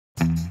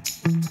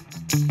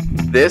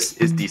This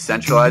is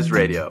Decentralized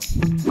Radio.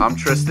 I'm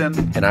Tristan.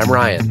 And I'm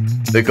Ryan.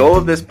 The goal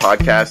of this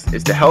podcast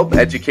is to help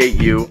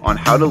educate you on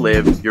how to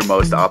live your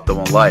most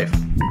optimal life.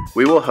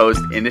 We will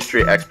host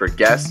industry expert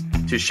guests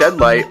to shed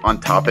light on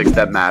topics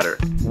that matter.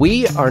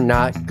 We are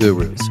not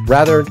gurus,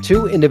 rather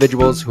two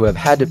individuals who have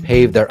had to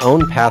pave their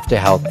own path to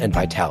health and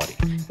vitality,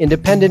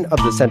 independent of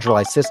the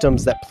centralized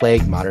systems that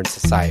plague modern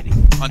society.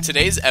 On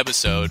today's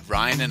episode,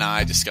 Ryan and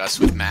I discuss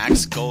with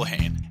Max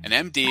Gulhane,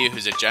 an MD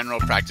who's a general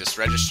practice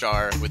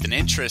registrar with an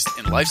interest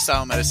in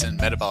lifestyle medicine,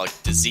 metabolic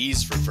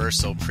disease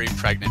reversal,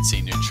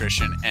 pre-pregnancy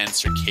nutrition, and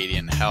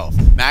circadian health.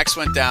 Max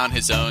went down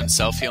his own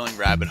self-healing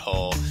rabbit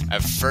hole,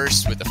 at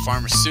first with a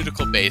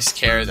pharmaceutical-based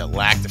care that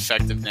lacked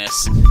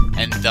effectiveness,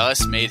 and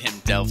thus made him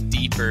delve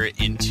deeper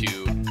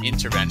into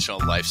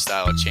interventional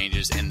lifestyle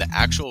changes and the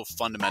actual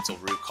fundamental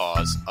root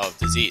cause of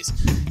disease.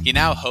 He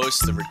now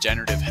hosts the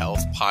Regenerative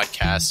Health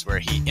Podcast, where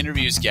he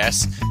interviews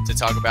guests to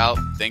talk about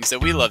things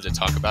that we love to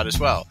talk about as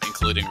well,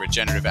 including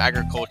regenerative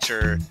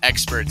agriculture,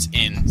 experts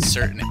in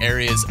certain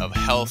areas of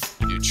health,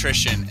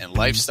 nutrition, and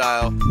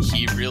lifestyle.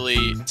 He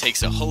really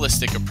takes a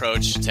holistic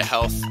approach to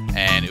health,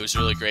 and it was a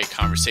really great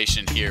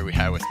conversation here we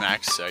had with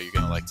Max, so you're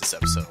going to like this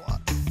episode a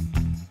lot.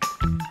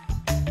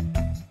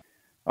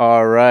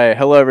 All right.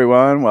 Hello,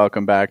 everyone.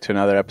 Welcome back to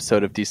another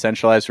episode of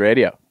Decentralized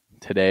Radio.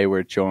 Today,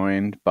 we're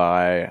joined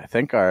by, I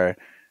think, our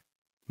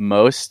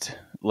most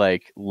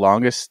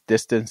longest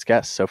distance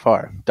guest so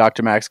far,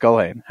 Dr. Max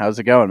Gulhane. How's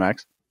it going,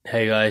 Max?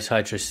 Hey guys.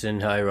 Hi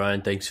Tristan. Hi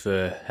Ryan. Thanks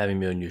for having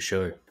me on your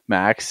show.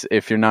 Max,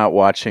 if you're not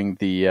watching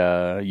the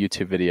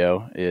YouTube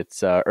video,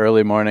 it's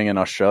early morning in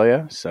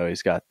Australia. So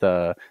he's got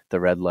the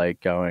red light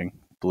going,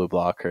 blue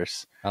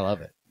blockers. I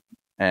love it.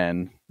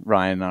 And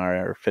Ryan and I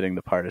are fitting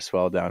the part as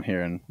well down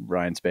here in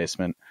Ryan's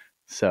basement.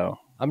 So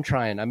I'm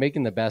trying. I'm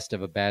making the best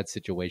of a bad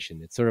situation.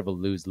 It's sort of a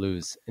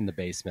lose-lose in the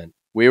basement.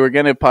 We were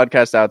going to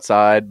podcast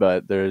outside,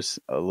 but there's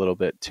a little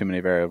bit too many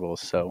variables.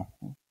 So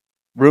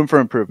room for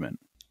improvement.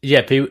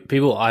 Yeah,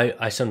 people.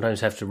 I sometimes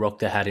have to rock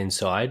the hat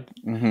inside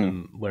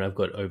when I've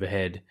got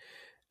overhead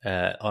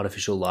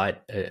artificial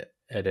light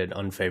at an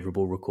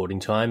unfavorable recording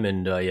time,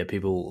 and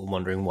people are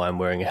wondering why I'm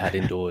wearing a hat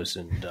indoors.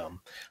 And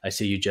I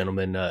see you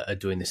gentlemen are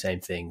doing the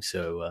same thing.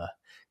 So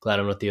glad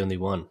I'm not the only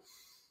one.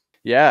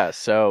 Yeah,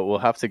 so we'll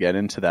have to get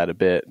into that a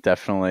bit.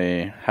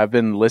 Definitely have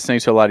been listening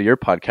to a lot of your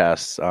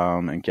podcasts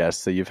and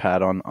guests that you've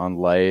had on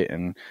light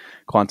and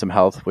quantum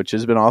health, which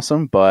has been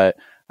awesome. But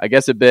I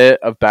guess a bit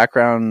of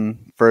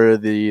background for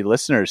the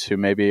listeners who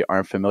maybe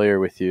aren't familiar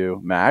with you,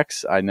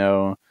 Max. I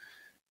know,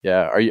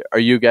 are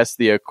you guess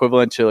the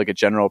equivalent to like a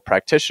general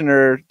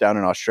practitioner down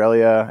in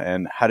Australia?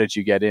 And how did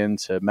you get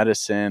into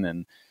medicine,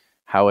 and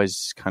how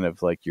has kind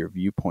of like your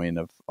viewpoint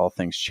of all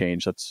things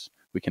changed?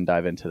 We can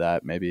dive into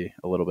that maybe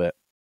a little bit.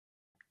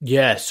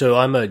 Yeah, so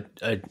I'm a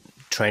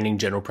training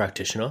general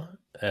practitioner,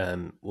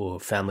 or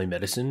family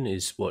medicine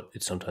is what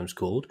it's sometimes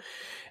called.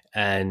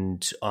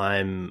 And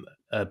I'm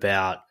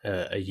about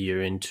a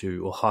year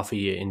into, or half a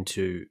year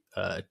into,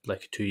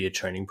 like a 2-year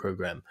training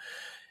program.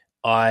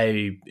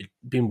 I've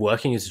been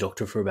working as a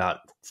doctor for about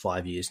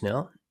 5 years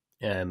now.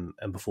 And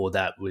before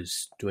that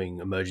was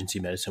doing emergency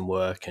medicine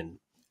work and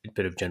a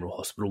bit of general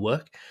hospital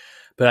work.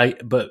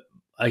 But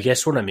I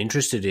guess what I'm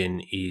interested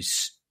in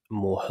is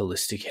more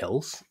holistic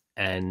health,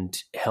 and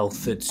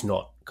health that's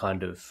not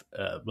kind of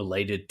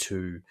related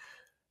to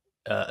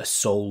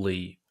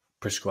solely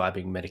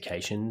prescribing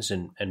medications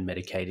and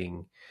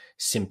medicating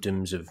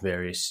symptoms of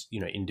various,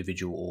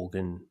 individual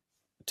organ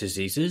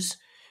diseases.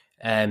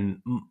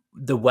 And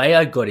the way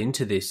I got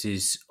into this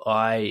is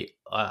I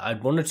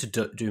wanted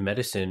to do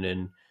medicine,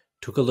 and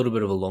took a little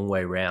bit of a long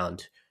way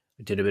around.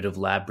 I did a bit of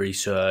lab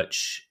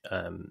research,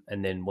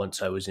 and then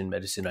once I was in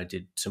medicine, I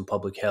did some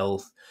public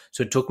health.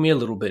 So it took me a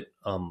little bit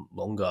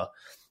longer.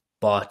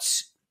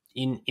 But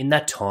in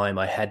that time,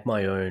 I had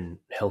my own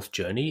health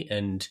journey,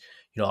 and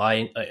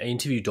I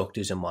interview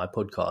doctors on my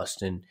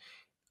podcast, and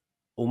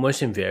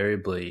almost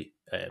invariably,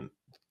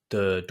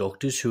 the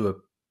doctors who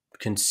are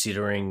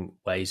considering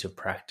ways of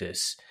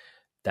practice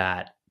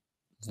that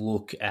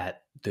look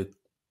at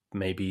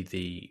maybe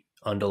the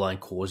underlying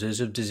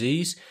causes of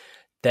disease,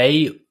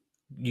 they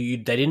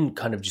didn't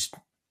kind of just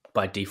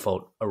by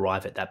default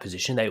arrive at that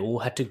position. They all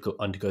had to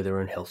undergo their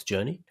own health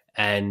journey.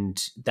 And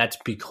that's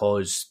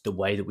because the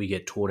way that we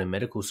get taught in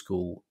medical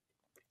school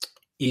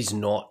is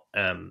not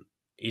in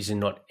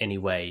any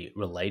way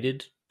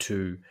related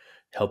to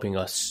helping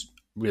us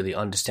really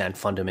understand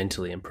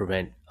fundamentally and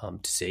prevent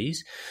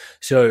disease.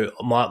 So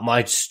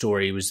my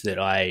story was that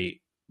I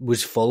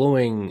was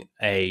following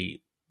a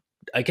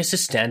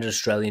standard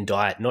Australian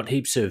diet, not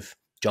heaps of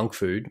junk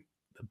food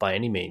by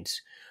any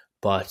means,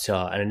 but and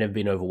I've never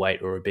been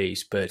overweight or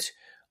obese, but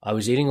I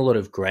was eating a lot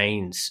of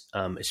grains,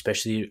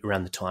 especially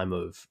around the time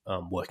of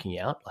working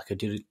out. Like I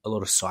did a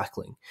lot of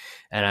cycling,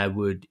 and I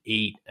would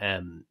eat,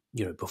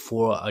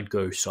 before I'd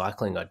go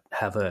cycling, I'd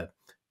have a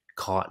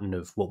carton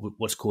of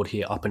what's called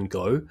here Up and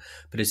Go,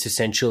 but it's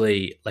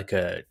essentially like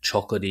a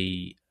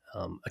chocolate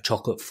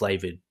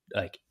flavored,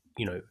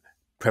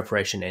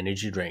 preparation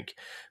energy drink.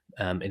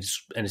 And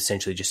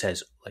essentially just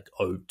has like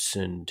oats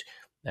and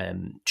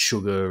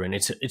sugar, and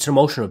it's an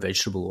emulsion of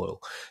vegetable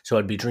oil. So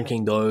I'd be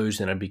drinking those,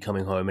 and I'd be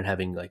coming home and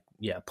having like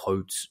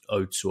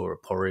oats or a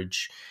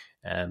porridge,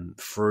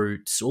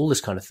 fruits, all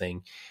this kind of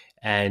thing,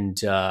 and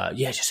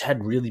just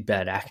had really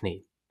bad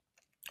acne.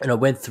 And I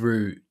went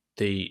through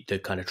the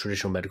kind of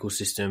traditional medical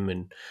system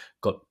and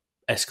got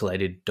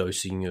escalated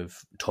dosing of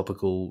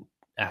topical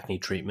acne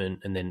treatment,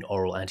 and then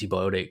oral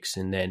antibiotics,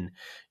 and then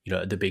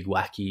the big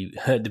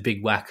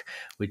whack,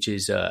 which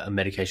is a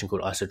medication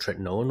called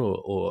isotretinoin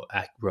or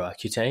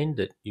Roaccutane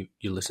that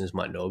your listeners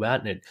might know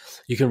about. And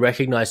you can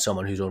recognize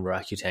someone who's on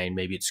Roaccutane,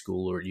 maybe at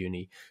school or at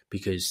uni,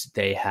 because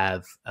they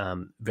have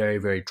very,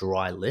 very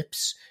dry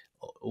lips.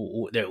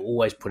 They're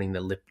always putting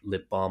the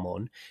lip balm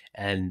on,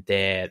 and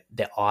their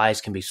eyes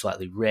can be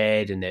slightly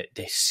red, and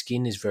their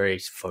skin is very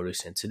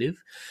photosensitive.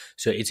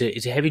 So it's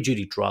a heavy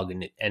duty drug,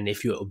 and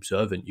if you're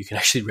observant, you can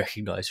actually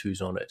recognize who's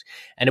on it,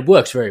 and it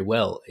works very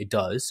well. It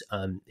does.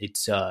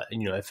 It's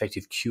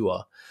effective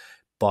cure,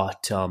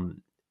 but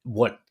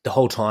what the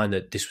whole time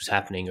that this was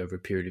happening over a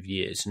period of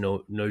years,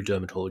 no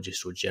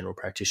dermatologist or general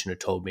practitioner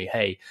told me,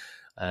 hey,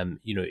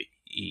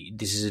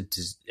 this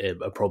is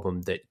a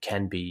problem that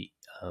can be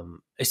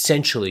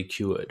essentially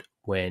cured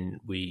when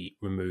we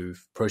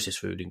remove processed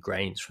food and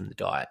grains from the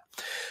diet.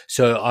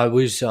 So I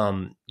was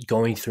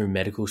going through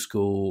medical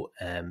school.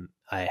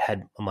 I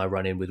had my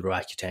run-in with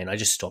Roaccutane. I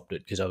just stopped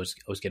it because I was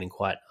getting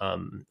quite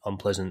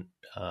unpleasant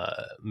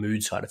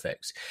mood side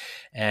effects,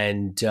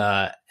 and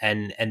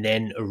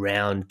then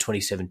around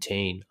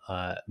 2017,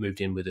 I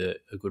moved in with a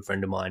good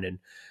friend of mine, and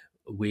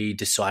we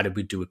decided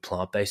we'd do a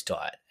plant-based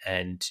diet.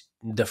 And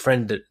the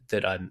friend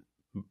that I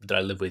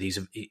live with, he's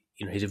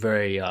a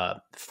very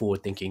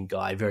forward-thinking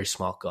guy, very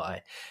smart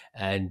guy,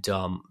 and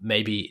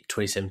maybe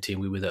 2017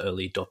 we were the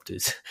early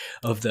adopters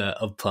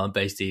of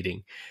plant-based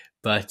eating,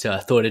 but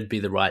thought it'd be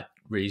the right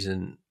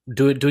reason,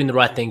 doing the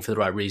right thing for the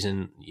right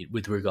reason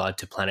with regard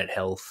to planet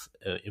health,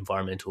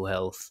 environmental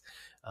health,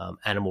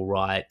 animal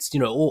rights,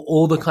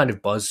 all the kind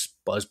of buzz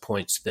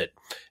points that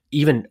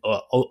even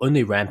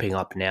only ramping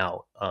up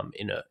now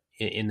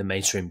in the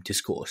mainstream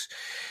discourse.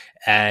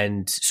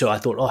 And so I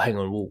thought, oh, hang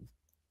on,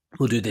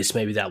 we'll do this.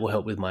 Maybe that will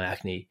help with my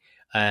acne.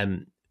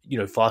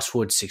 Fast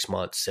forward 6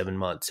 months, 7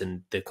 months,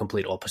 and the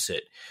complete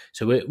opposite.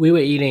 So we were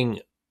eating,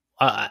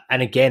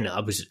 and again,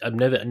 I've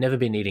never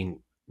been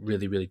eating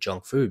really, really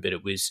junk food, but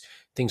it was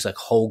things like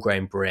whole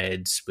grain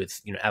breads with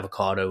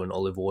avocado and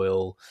olive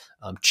oil,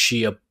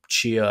 chia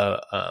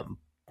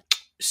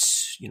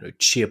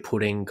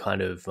pudding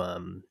kind of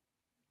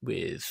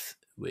with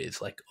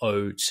like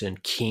oats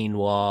and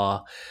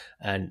quinoa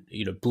and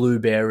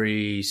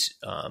blueberries,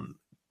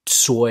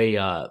 soy,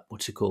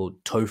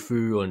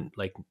 tofu, and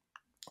like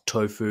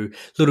tofu,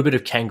 a little bit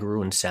of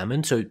kangaroo and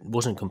salmon. So it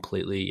wasn't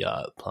completely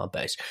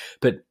plant-based,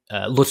 but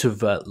lots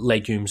of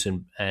legumes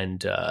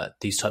and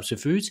these types of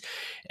foods.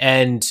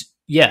 And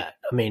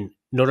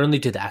not only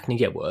did the acne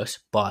get worse,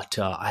 but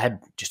I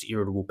had just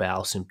irritable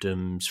bowel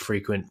symptoms,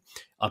 frequent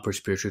upper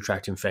respiratory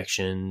tract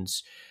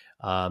infections,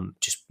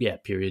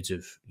 periods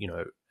of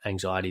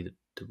anxiety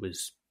that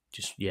was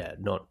just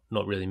not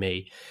really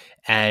me.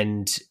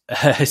 And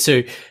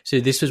so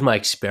this was my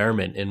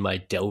experiment in my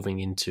delving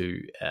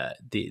into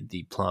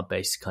the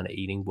plant-based kind of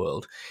eating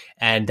world,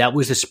 and that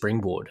was a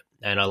springboard.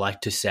 And I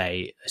like to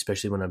say,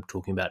 especially when I'm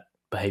talking about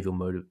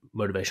behavioral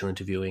motivational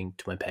interviewing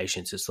to my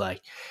patients, it's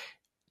like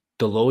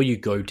the lower you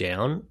go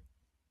down,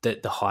 the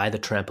higher the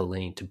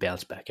trampoline to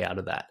bounce back out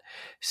of that.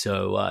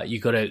 So you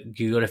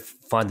gotta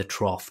find the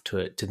trough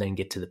to then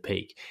get to the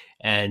peak.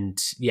 And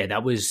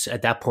that was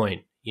at that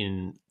point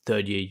in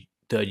third year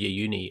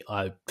uni,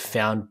 I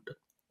found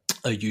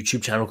a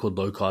YouTube channel called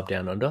Low Carb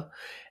Down Under,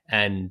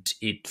 and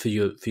for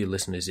your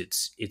listeners,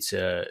 it's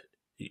a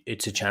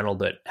channel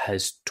that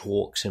has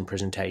talks and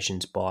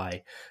presentations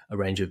by a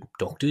range of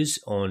doctors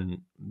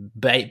on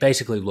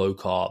basically low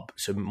carb,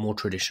 so more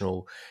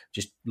traditional,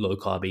 just low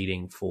carb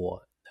eating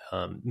for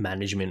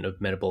management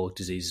of metabolic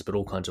diseases, but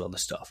all kinds of other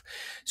stuff.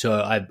 So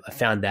I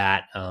found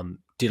that,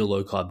 did a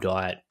low carb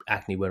diet,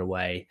 acne went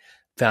away,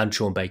 found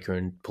Sean Baker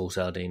and Paul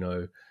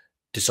Saladino,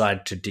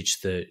 decided to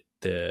ditch the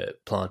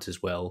plant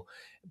as well.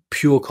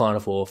 Pure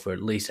carnivore for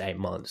at least 8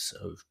 months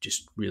of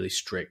just really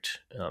strict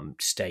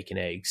steak and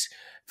eggs.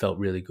 Felt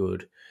really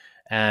good.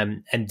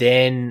 And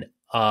then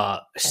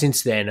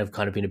since then, I've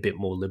kind of been a bit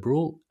more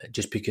liberal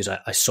just because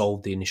I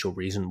solved the initial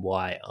reason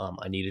why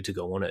I needed to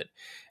go on it.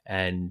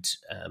 And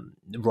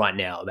right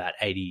now, about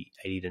 80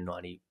 to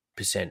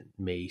 90%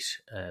 meat.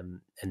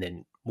 And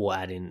then we'll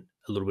add in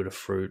a little bit of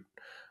fruit,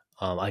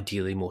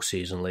 ideally more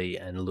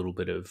seasonally, and a little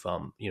bit of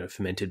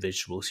fermented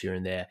vegetables here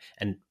and there,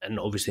 and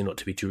obviously not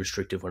to be too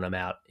restrictive when I'm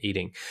out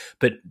eating.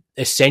 But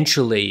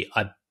essentially,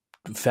 I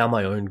found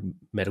my own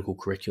medical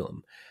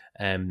curriculum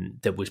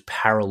that was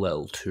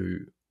parallel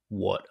to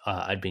what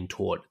I'd been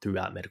taught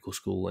throughout medical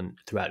school and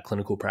throughout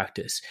clinical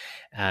practice,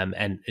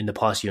 and in the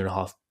past year and a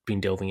half,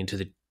 been delving into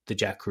the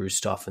Jack Kruse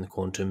stuff and the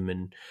quantum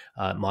and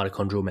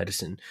mitochondrial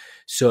medicine.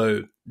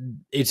 So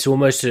it's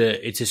almost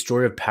a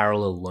story of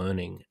parallel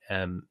learning,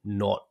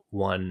 not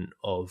one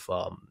of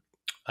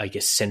I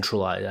guess,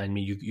 centralized. I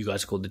mean, you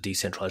guys call it the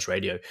decentralized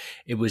radio.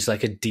 It was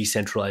like a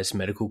decentralized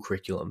medical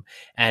curriculum.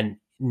 And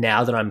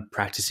now that I'm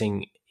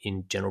practicing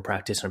in general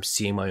practice, I'm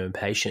seeing my own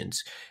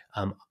patients,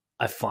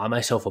 I find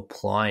myself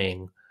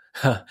applying,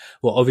 well,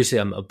 obviously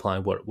I'm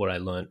applying what I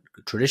learned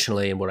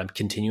traditionally and what I'm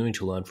continuing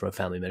to learn from a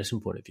family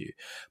medicine point of view.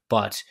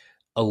 But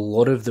a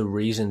lot of the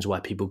reasons why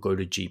people go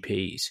to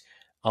GPs,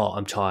 oh,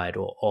 I'm tired,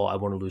 or oh, I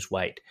want to lose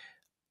weight,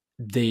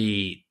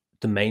 the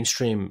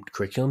mainstream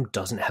curriculum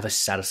doesn't have a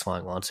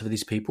satisfying answer for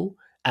these people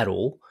at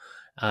all.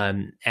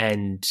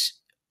 And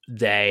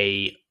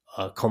they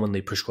are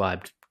commonly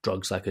prescribed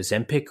drugs like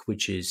Ozempic,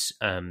 which is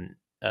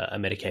a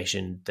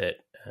medication that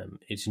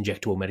it's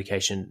injectable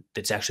medication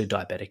that's actually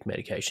diabetic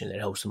medication that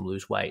helps them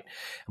lose weight.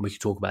 And we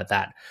could talk about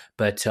that.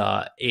 But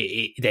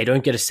they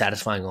don't get a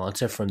satisfying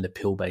answer from the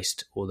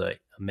pill-based or the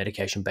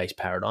medication-based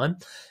paradigm.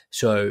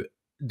 So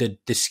the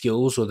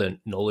skills or the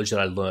knowledge that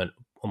I learned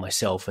on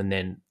myself and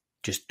then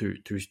just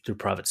through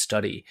private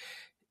study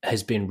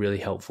has been really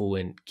helpful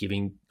in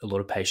giving a lot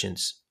of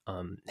patients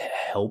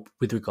help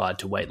with regard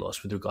to weight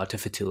loss, with regard to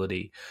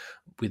fertility,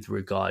 with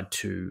regard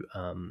to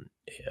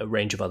a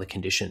range of other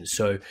conditions.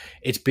 So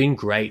it's been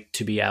great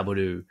to be able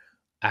to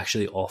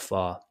actually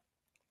offer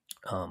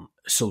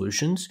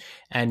solutions.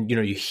 And,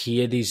 you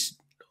hear these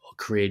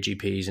career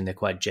GPs and they're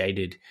quite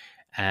jaded,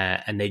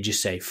 and they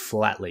just say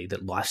flatly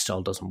that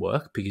lifestyle doesn't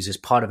work, because as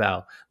part of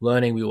our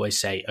learning, we always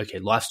say, okay,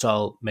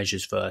 lifestyle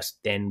measures first,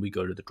 then we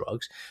go to the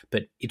drugs.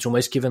 But it's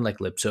almost given like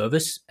lip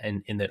service,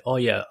 and in that, oh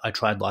yeah, I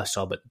tried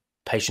lifestyle, but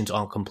patients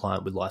aren't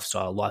compliant with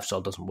lifestyle.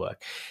 Lifestyle doesn't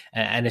work.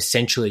 And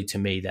essentially to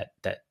me,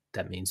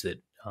 that means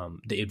that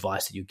the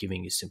advice that you're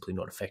giving is simply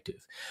not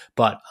effective.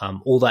 But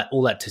all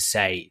that to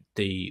say,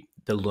 the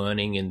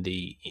learning and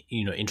the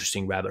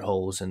interesting rabbit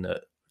holes and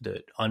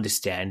the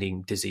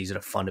understanding disease at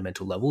a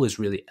fundamental level has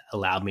really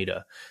allowed me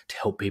to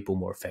help people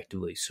more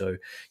effectively. So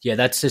yeah,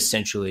 that's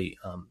essentially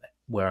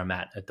where I'm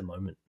at the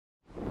moment.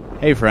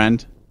 Hey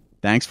friend,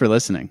 thanks for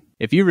listening.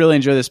 If you really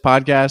enjoy this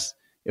podcast,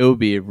 it would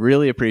be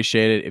really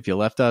appreciated if you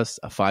left us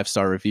a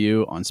 5-star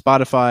review on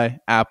Spotify,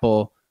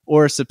 Apple,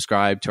 or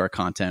subscribe to our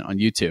content on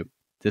YouTube.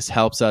 This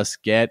helps us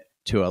get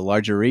to a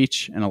larger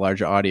reach and a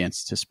larger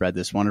audience to spread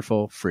this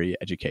wonderful free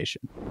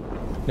education.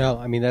 No,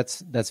 I mean,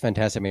 that's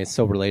fantastic. I mean, it's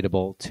so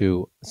relatable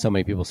to so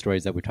many people's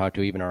stories that we talk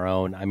to, even our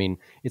own. I mean,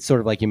 it's sort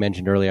of like you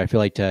mentioned earlier. I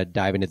feel like to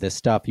dive into this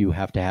stuff, you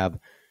have to have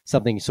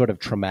something sort of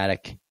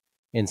traumatic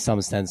in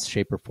some sense,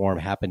 shape, or form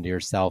happen to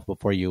yourself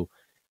before you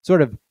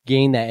sort of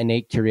gain that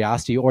innate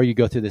curiosity, or you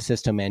go through the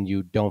system and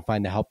you don't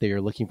find the help that you're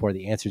looking for,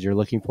 the answers you're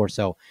looking for.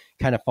 So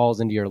it kind of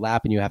falls into your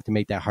lap and you have to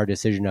make that hard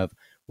decision of,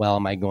 well,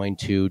 am I going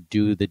to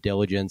do the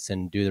diligence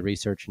and do the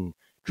research and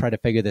try to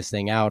figure this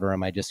thing out, or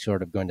am I just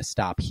sort of going to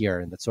stop here?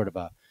 And that's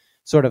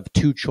sort of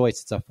two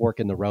choice. It's a fork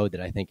in the road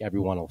that I think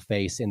everyone will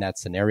face in that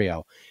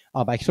scenario.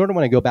 I sort of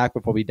want to go back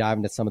before we dive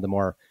into some of the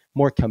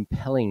more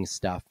compelling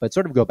stuff, but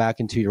sort of go back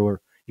into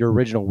your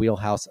original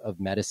wheelhouse of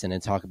medicine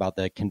and talk about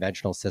the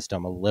conventional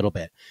system a little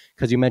bit,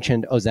 because you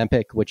mentioned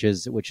Ozempic, which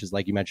is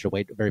like you mentioned,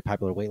 a very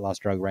popular weight loss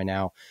drug right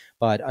now.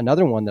 But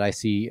another one that I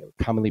see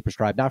commonly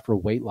prescribed, not for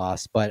weight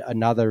loss, but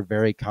another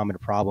very common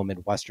problem in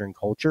Western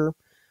culture,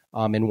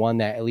 and one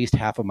that at least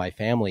half of my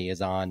family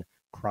is on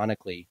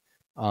chronically,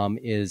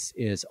 is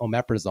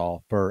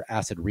omeprazole for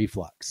acid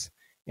reflux.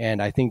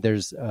 And I think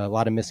there's a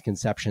lot of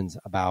misconceptions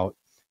about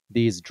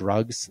these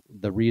drugs,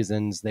 the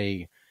reasons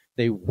they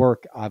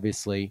work,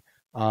 obviously,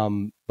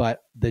 but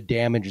the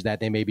damage that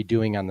they may be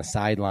doing on the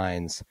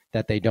sidelines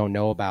that they don't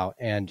know about.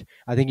 And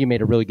I think you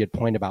made a really good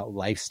point about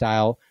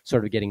lifestyle,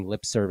 sort of getting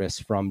lip service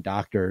from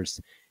doctors.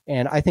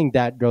 And I think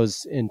that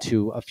goes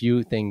into a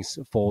few things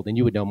fold, and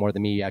you would know more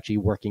than me actually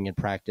working in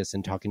practice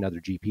and talking to other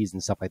GPs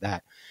and stuff like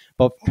that.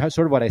 But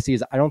sort of what I see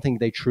is I don't think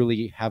they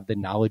truly have the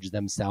knowledge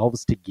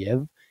themselves to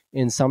give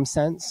in some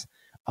sense,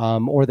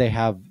 or they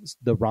have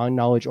the wrong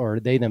knowledge, or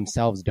they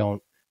themselves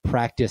don't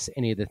practice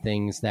any of the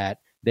things that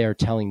they're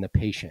telling the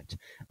patient.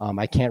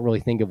 I can't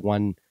really think of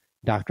one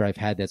doctor I've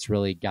had that's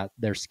really got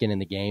their skin in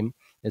the game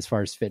as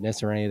far as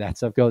fitness or any of that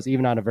stuff goes,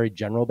 even on a very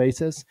general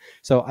basis.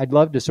 So I'd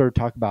love to sort of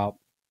talk about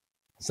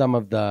some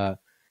of the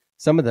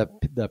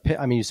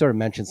I mean, you sort of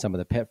mentioned some of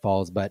the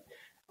pitfalls, but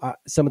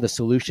some of the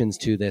solutions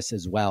to this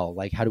as well.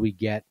 Like, how do we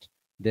get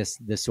this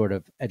sort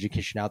of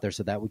education out there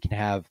so that we can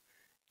have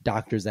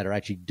doctors that are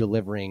actually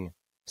delivering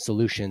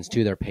solutions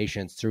to their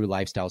patients through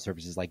lifestyle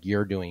services like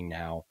you're doing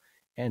now,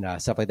 and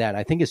stuff like that.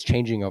 I think it's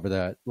changing over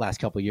the last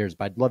couple of years,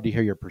 but I'd love to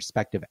hear your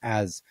perspective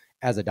as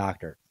a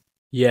doctor.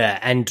 Yeah,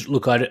 and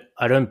look, I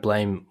don't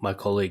blame my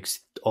colleagues.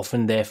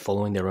 Often they're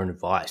following their own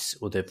advice,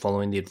 or they're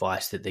following the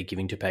advice that they're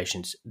giving to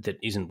patients that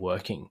isn't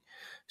working.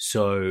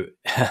 So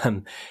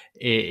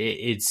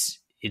it's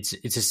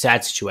a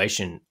sad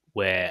situation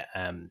where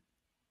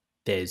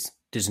there's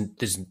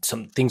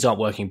some things aren't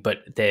working, but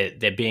they're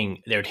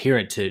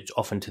adherent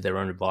often to their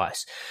own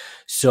advice.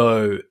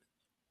 So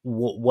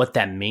what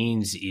that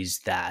means is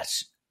that,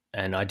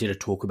 and I did a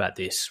talk about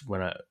this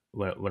when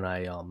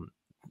I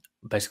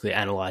basically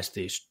analyzed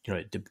this,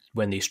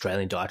 when the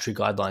Australian dietary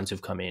guidelines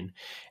have come in,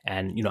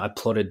 and I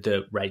plotted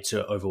the rates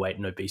of overweight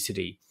and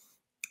obesity,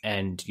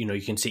 and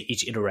you can see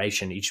each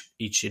iteration,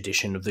 each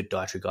edition of the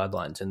dietary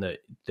guidelines, and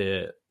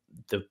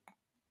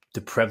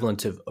the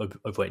prevalence of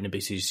overweight and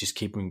obesity is just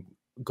keeping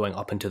going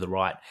up and to the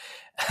right,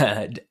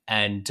 and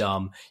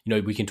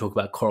we can talk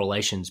about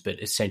correlations,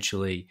 but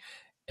essentially,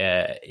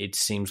 it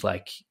seems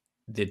like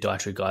the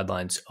dietary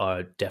guidelines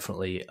are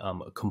definitely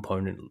a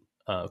component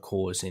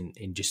cause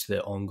in just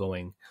the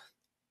ongoing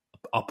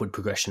upward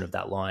progression of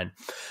that line.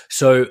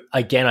 So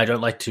again, I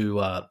don't like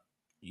to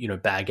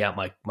bag out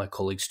my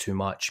colleagues too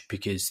much,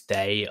 because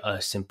they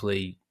are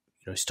simply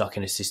stuck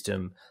in a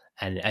system,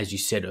 and as you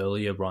said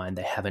earlier, Ryan,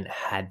 they haven't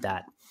had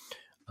that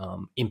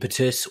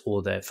impetus,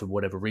 or that for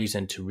whatever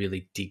reason, to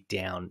really dig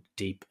down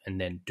deep and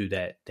then do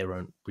their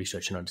own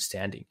research and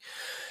understanding.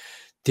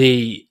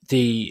 The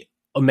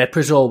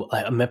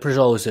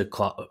omeprazole is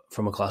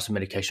from a class of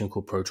medication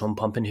called proton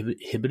pump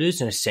inhibitors,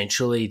 and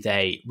essentially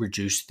they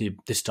reduce the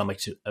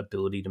stomach's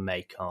ability to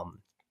make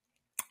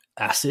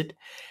acid,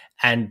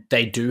 and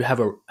they do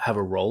have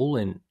a role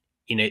in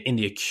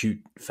the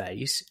acute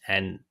phase,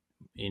 and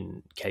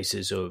in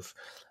cases of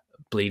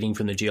bleeding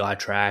from the GI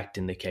tract,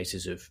 in the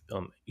cases of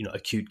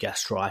acute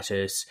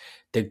gastritis.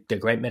 They're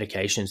great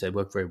medications. They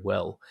work very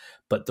well,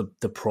 but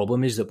the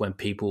problem is that when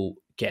people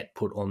get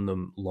put on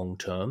them long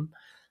term,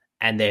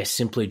 and they're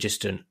simply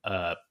just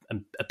a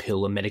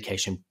pill, a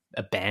medication,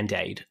 a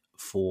Band-Aid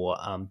for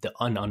the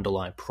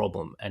underlying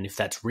problem. And if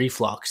that's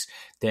reflux,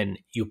 then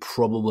you're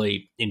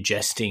probably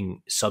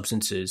ingesting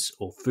substances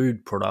or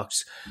food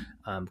products,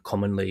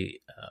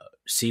 commonly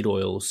seed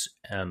oils.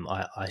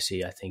 I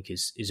think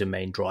is a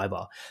main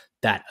driver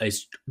that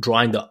is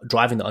driving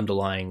the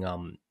underlying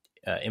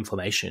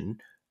inflammation.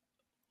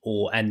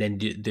 And then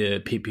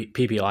the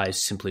PPI is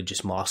simply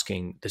just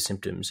masking the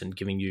symptoms and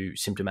giving you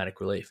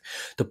symptomatic relief.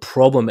 The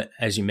problem,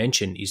 as you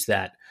mentioned, is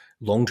that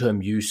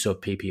long-term use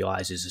of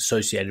PPIs is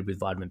associated with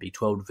vitamin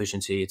B12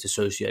 deficiency. It's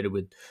associated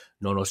with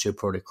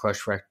non-osteoporotic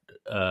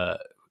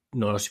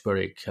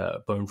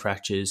bone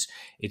fractures.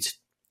 It's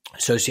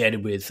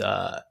associated with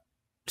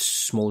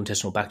small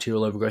intestinal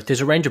bacterial overgrowth. There's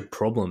a range of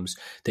problems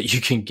that you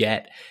can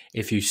get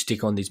if you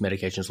stick on these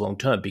medications long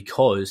term,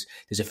 because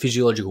there's a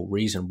physiological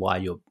reason why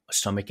your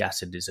stomach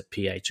acid is a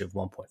pH of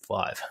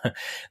 1.5.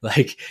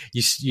 Like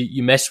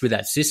you mess with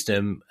that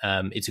system,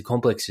 it's a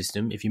complex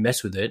system. If you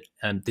mess with it,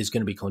 there's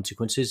going to be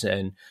consequences,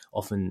 and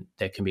often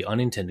there can be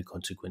unintended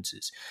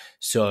consequences.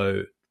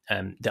 So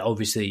that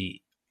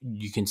obviously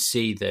you can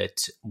see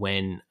that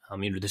when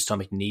the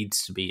stomach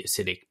needs to be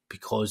acidic,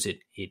 because it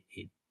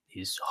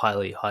is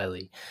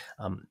highly,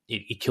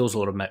 it kills a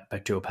lot of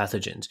bacterial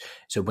pathogens.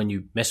 So when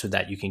you mess with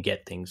that, you can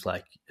get things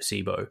like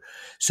SIBO.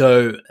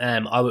 So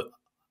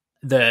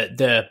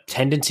the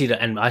tendency to,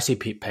 and I see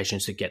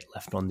patients that get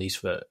left on these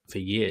for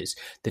years.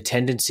 The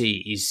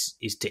tendency is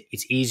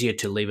it's easier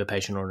to leave a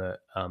patient on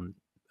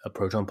a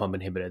proton pump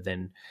inhibitor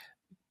than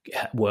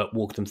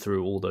walk them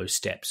through all those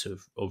steps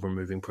of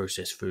removing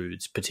processed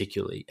foods,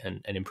 particularly,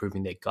 and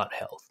improving their gut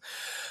health.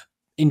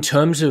 In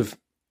terms of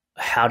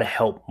how to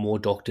help more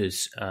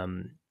doctors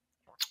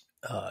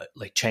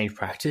change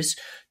practice,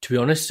 to be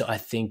honest, I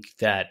think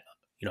that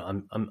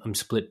I'm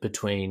split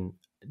between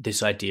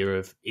this idea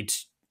of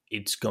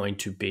it's going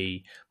to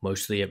be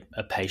mostly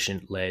a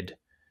patient-led.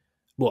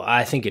 Well,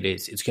 I think it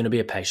is. It's going to be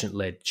a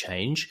patient-led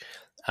change.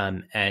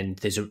 And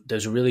there's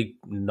a really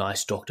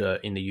nice doctor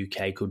in the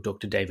UK called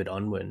Dr. David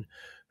Unwin,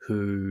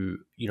 who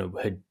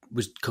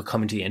was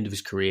coming to the end of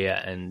his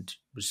career and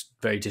was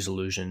very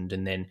disillusioned,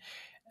 and then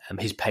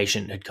his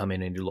patient had come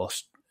in and he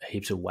lost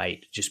heaps of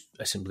weight, just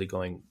simply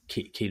going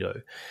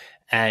keto,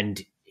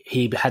 and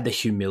he had the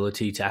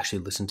humility to actually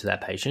listen to that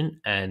patient,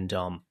 and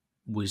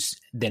was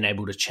then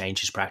able to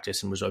change his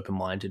practice and was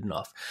open-minded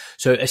enough.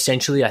 So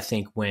essentially, I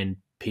think when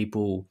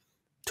people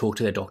talk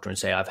to their doctor and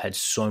say, I've had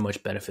so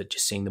much benefit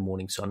just seeing the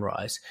morning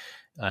sunrise,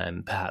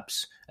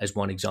 perhaps as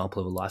one example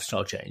of a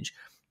lifestyle change,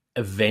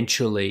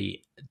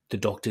 eventually the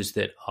doctors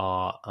that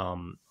are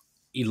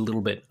a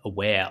little bit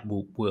aware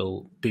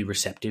will be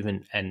receptive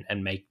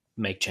and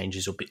make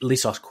changes, or at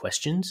least ask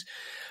questions.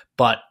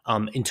 But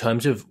in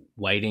terms of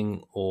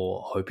waiting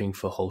or hoping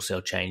for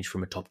wholesale change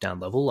from a top-down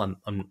level,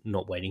 I'm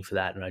not waiting for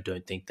that, and I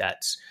don't think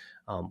that's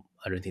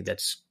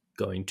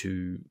going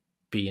to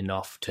be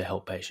enough to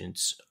help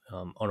patients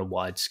on a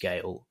wide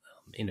scale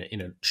in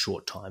a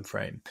short time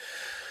frame.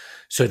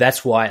 So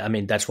that's why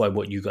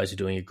what you guys are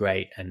doing are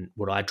great, and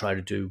what I try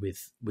to do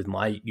with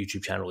my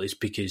YouTube channel is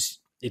because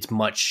it's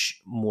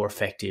much more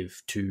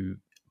effective to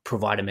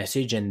provide a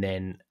message and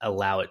then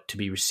allow it to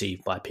be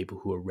received by people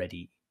who are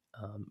ready,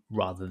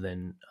 rather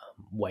than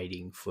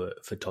waiting for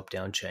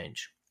top-down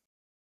change.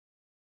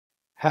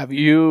 Have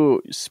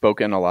you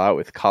spoken a lot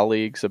with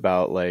colleagues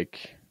about,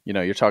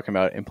 you're talking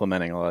about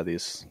implementing a lot of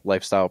these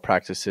lifestyle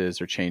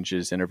practices or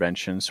changes,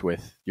 interventions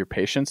with your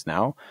patients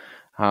now?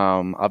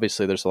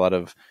 Obviously, there's a lot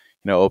of,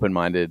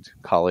 open-minded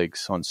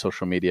colleagues on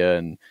social media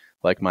and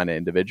like-minded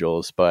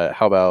individuals, but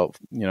how about,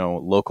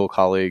 local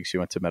colleagues you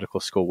went to medical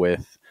school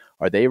with?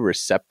 Are they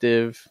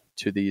receptive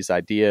to these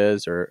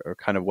ideas, or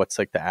kind of what's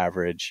like the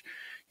average,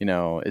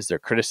 is there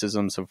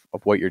criticisms of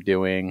what you're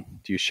doing?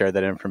 Do you share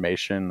that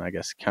information? I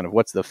guess kind of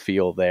what's the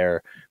feel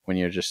there when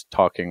you're just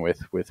talking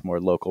with more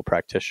local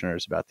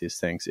practitioners about these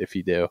things, if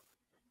you do?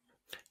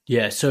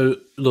 Yeah. So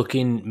look,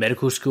 in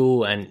medical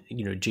school and,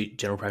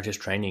 general practice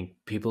training,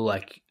 people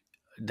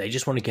they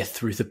just want to get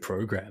through the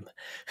program.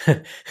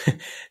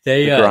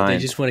 They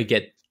just want to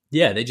get,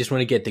 they just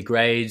want to get the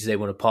grades. They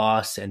want to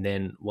pass. And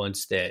then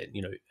once they're,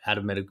 out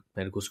of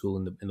medical school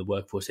in the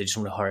workforce, they just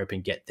want to hurry up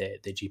and get their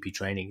GP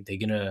training.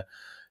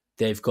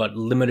 They've got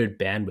limited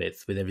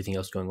bandwidth with everything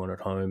else going on at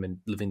home and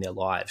living their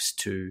lives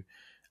to,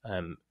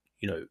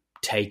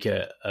 take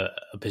a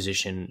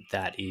position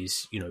that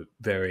is,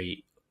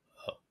 very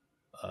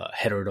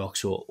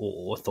heterodox or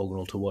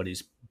orthogonal to what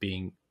is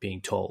being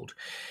told.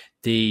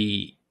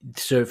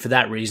 So for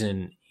that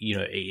reason,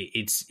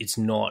 it's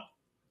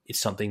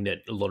something that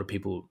a lot of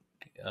people,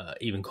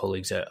 even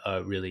colleagues,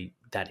 are really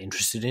that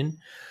interested in.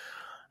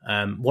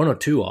 One or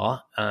two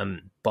are,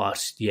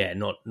 but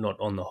not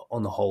on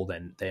the whole.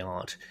 Then they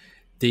aren't.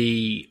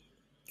 The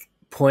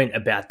point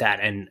about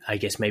that, and I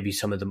guess maybe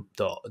some of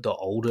the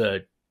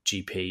older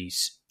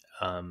GPs,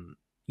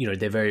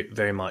 they very,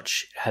 very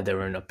much have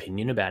their own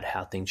opinion about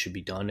how things should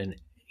be done. And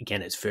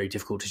again, it's very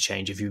difficult to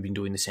change if you've been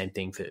doing the same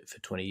thing for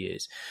 20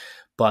 years.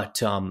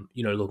 But,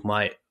 look,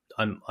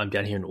 I'm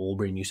down here in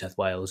Albury, New South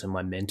Wales, and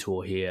my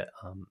mentor here,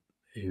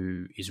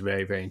 who is a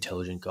very, very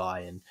intelligent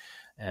guy,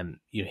 and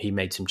he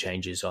made some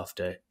changes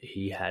after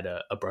he had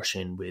a brush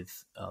in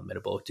with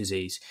metabolic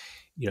disease.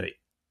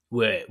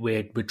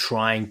 We're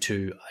trying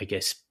to, I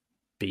guess,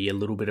 be a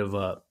little bit of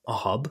a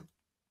hub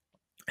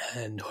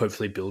and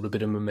hopefully build a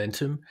bit of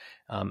momentum,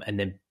 and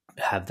then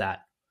have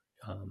that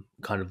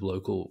kind of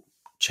local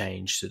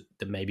change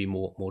that maybe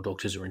more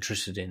doctors are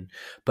interested in.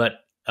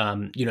 But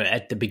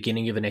at the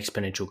beginning of an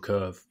exponential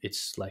curve,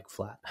 it's like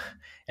flat,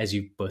 as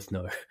you both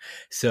know.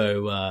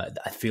 So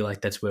I feel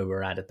like that's where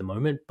we're at the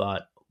moment.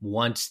 But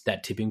once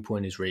that tipping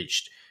point is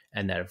reached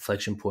and that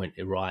inflection point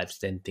arrives,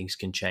 then things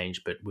can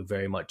change. But we're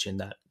very much in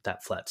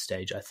that flat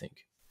stage, I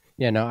think.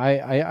 Yeah, no,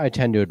 I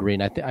tend to agree.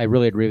 And I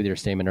really agree with your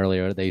statement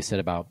earlier that you said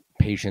about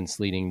patients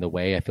leading the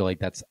way. I feel like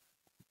that's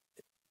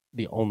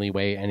the only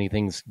way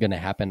anything's going to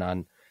happen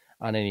on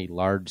any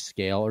large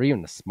scale or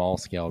even a small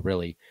scale,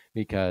 really,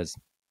 because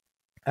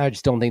I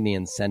just don't think the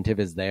incentive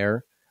is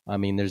there. I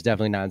mean, there's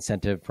definitely not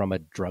incentive from a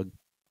drug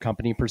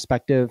company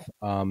perspective.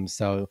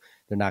 So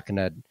they're not going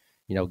to,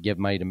 give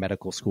money to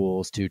medical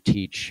schools to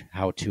teach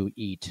how to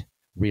eat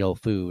real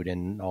food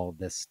and all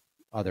this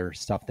other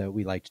stuff that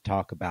we like to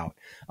talk about.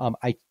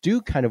 I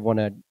do kind of want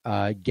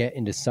to get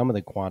into some of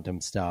the quantum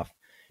stuff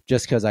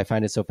just because I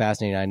find it so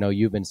fascinating. I know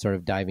you've been sort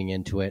of diving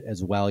into it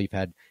as well. You've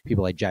had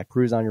people like Jack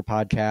Cruz on your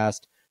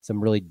podcast,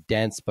 some really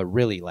dense but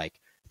really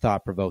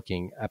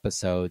thought-provoking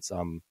episodes,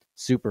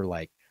 super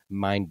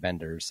mind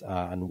benders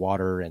on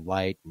water and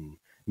light and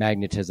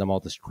magnetism, all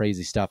this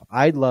crazy stuff.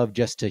 I'd love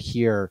just to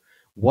hear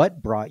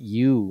what brought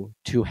you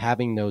to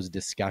having those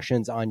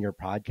discussions on your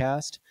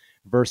podcast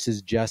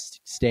versus just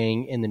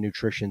staying in the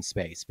nutrition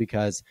space,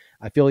 because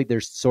I feel like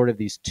there's sort of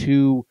these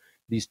two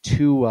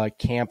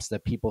camps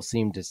that people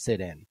seem to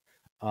sit in.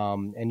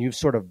 And you've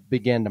sort of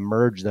began to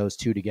merge those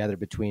two together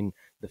between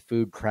the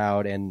food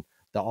crowd and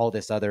all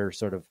this other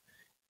sort of,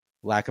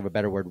 lack of a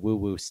better word,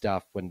 woo-woo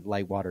stuff when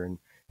light, water, and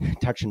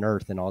touching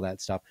earth and all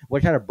that stuff.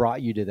 What kind of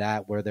brought you to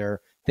that? Were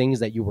there things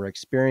that you were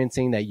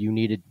experiencing that you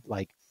needed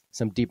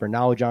some deeper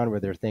knowledge on? Were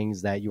there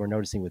things that you were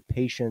noticing with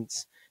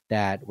patients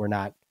that were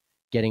not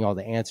getting all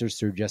the answers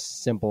through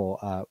just simple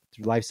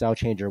through lifestyle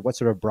change? Or what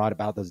sort of brought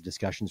about those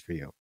discussions for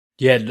you?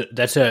 Yeah,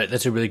 that's a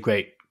really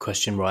great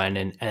question, Ryan,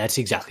 and that's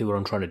exactly what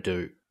I'm trying to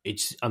do.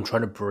 I'm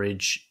trying to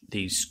bridge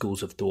these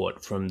schools of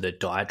thought from the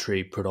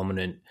dietary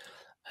predominant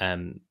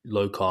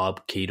low carb,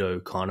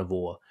 keto,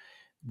 carnivore,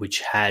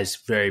 which has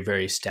very,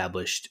 very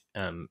established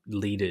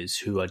leaders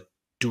who are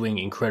doing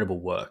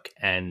incredible work,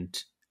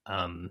 and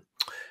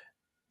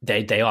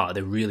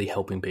they're really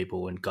helping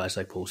people. And guys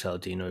like Paul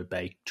Saladino,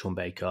 Sean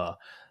Baker,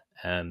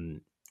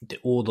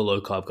 all the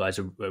low carb guys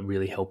are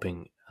really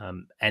helping.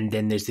 And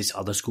then there's this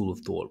other school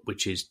of thought,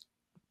 which is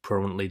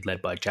predominantly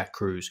led by Jack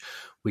Cruz,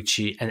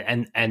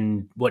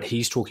 and what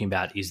he's talking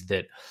about is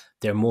that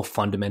there are more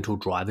fundamental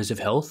drivers of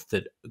health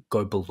that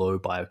go below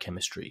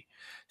biochemistry.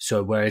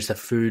 So whereas the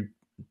food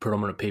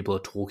predominant people are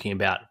talking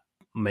about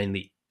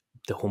mainly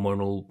the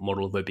hormonal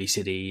model of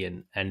obesity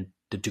and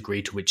the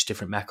degree to which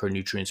different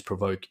macronutrients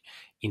provoke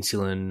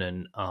insulin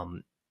and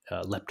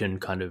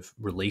leptin kind of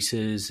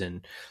releases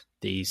and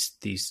these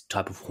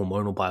type of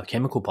hormonal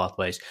biochemical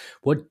pathways,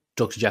 what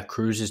Dr. Jack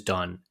Cruz has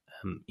done,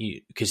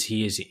 because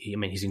he's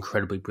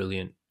incredibly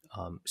brilliant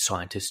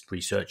scientist,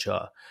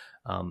 researcher.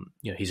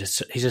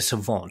 He's a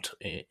savant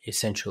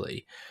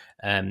essentially.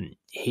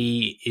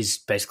 He is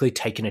basically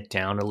taken it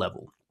down a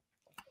level,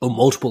 or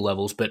multiple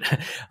levels, but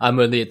I'm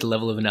only at the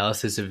level of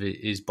analysis of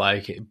his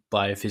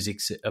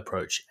biophysics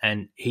approach,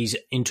 and he's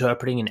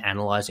interpreting and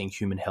analyzing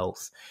human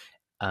health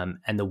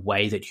and the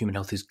way that human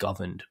health is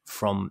governed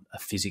from a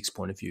physics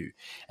point of view,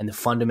 and the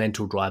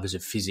fundamental drivers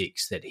of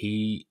physics that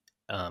he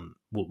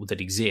that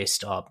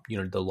exist are,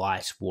 the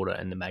light, water,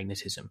 and the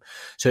magnetism.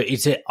 So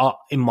it's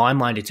in my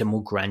mind, it's a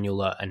more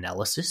granular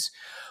analysis,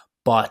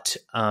 but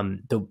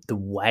the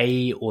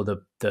way, or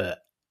the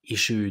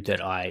issue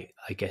that I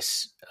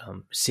guess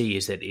see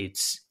is that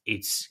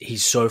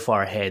he's so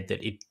far ahead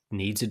that it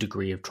needs a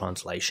degree of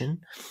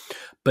translation.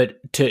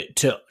 But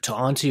to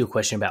answer your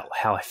question about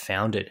how I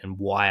found it and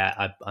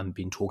why I've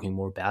been talking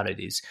more about it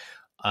is,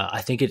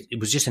 I think it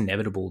was just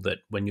inevitable that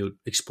when you're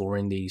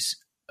exploring these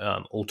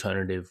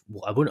alternative,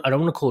 I don't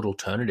want to call it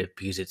alternative,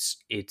 because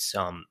it's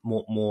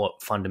more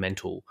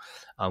fundamental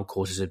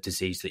causes of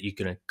disease that you're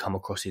going to come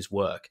across his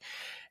work.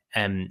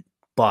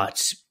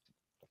 But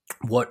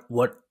what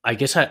I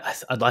guess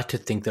I'd like to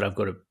think that I've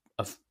got a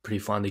pretty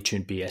finely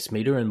tuned BS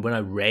meter, and when I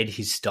read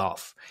his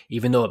stuff,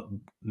 even though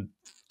it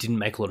didn't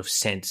make a lot of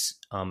sense,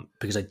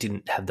 because I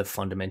didn't have the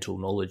fundamental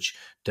knowledge,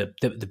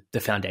 the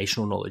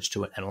foundational knowledge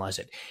to analyze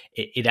it,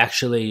 it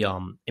actually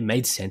it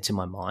made sense in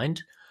my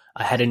mind.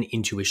 I had an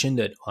intuition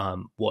that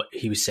what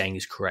he was saying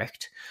is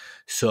correct.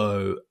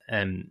 So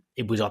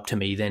it was up to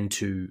me then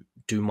to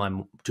do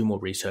more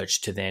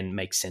research to then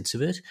make sense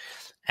of it.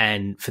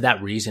 And for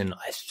that reason,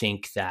 I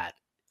think that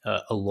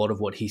a lot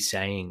of what he's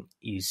saying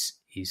is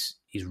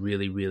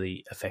really,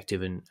 really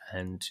effective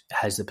and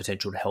has the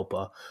potential to help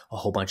a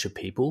whole bunch of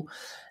people.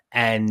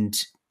 And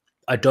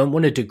I don't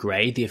want to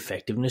degrade the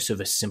effectiveness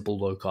of a simple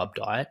low carb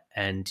diet.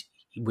 And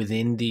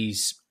within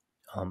these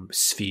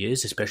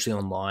spheres, especially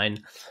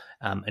online,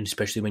 and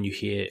especially when you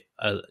hear,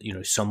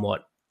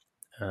 somewhat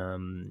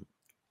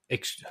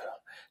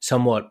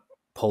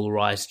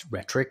polarized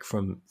rhetoric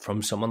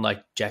from someone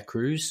like Jack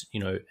Kruse,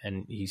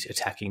 and he's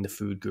attacking the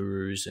food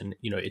gurus, and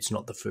it's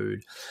not the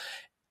food.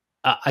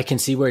 I can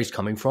see where he's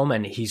coming from,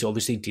 and he's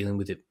obviously dealing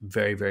with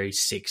very, very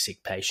sick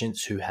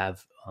patients who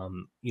have,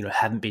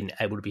 haven't been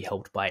able to be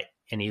helped by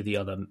any of the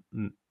other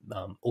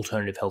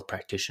alternative health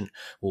practitioners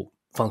or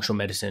functional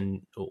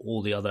medicine or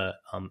all the other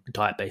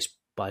diet-based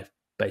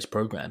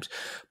programs.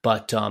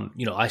 But,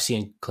 I see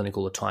in clinic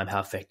all the time how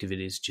effective it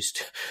is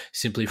just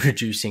simply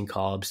reducing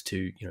carbs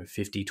to,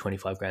 50,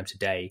 25 grams a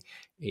day.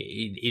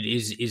 It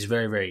is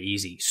very, very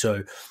easy.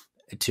 So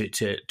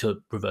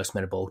to reverse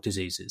metabolic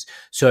diseases.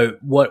 So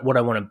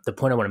the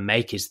point I want to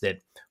make is that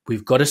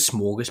we've got a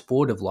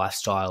smorgasbord of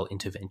lifestyle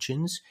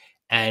interventions,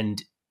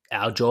 and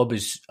our job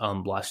as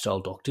lifestyle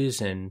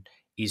doctors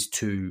is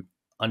to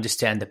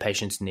understand the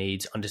patient's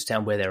needs,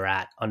 understand where they're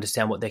at,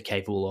 understand what they're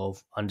capable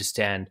of,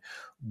 understand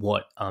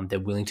what they're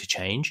willing to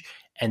change,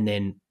 and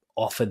then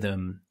offer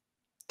them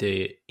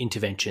the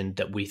intervention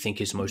that we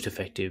think is most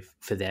effective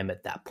for them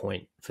at that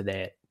point for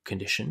their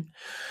condition.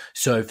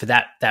 So for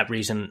that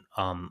reason,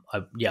 I'm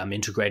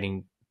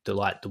integrating the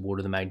light, the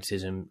water, the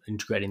magnetism,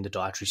 integrating the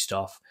dietary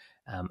stuff,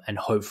 and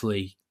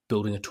hopefully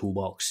building a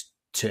toolbox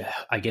to,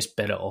 I guess,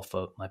 better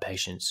offer my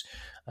patients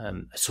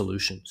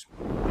solutions.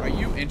 Are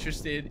you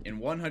interested in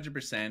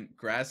 100%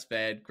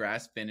 grass-fed,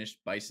 grass-finished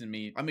bison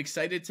meat? I'm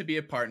excited to be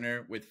a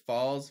partner with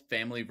Falls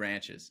Family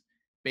Ranches.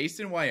 Based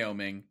in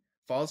Wyoming,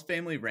 Falls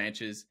Family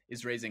Ranches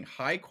is raising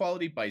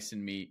high-quality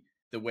bison meat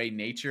the way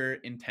nature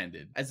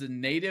intended. As a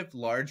native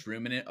large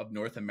ruminant of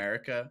North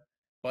America,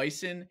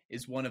 bison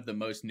is one of the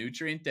most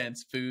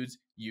nutrient-dense foods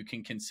you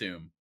can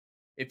consume.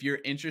 If you're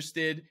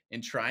interested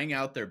in trying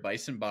out their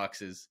bison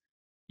boxes,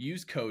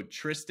 use code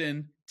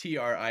Tristan,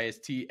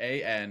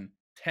 Tristan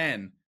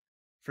 10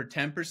 for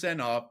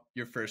 10% off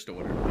your first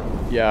order.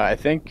 Yeah, I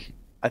think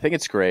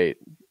it's great.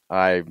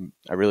 I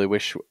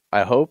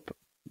hope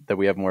that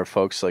we have more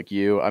folks like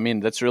you. I mean,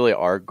 that's really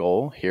our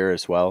goal here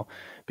as well,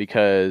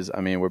 because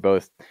we're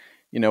both,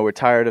 we're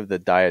tired of the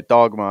diet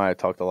dogma. I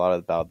talked a lot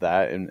about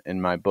that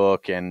in my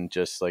book, and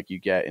just like you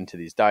get into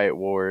these diet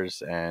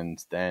wars, and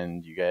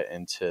then you get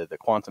into the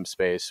quantum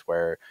space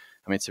where,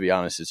 to be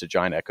honest, it's a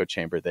giant echo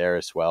chamber there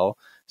as well.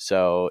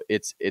 So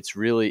it's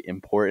really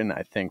important,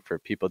 I think, for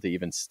people to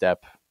even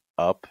step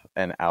up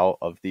and out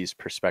of these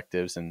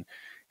perspectives and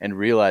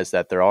realize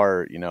that there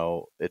are,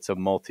 it's a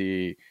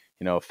multi,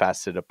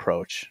 faceted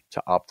approach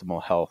to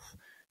optimal health.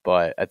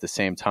 But at the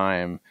same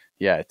time,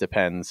 yeah, it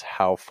depends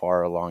how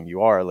far along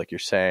you are, like you're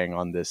saying,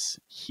 on this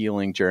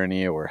healing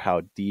journey, or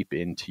how deep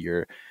into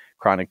your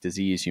chronic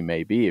disease you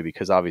may be,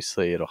 because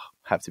obviously it'll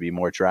have to be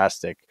more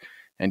drastic.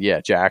 And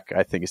yeah, Jack,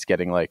 I think, is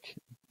getting like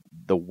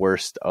the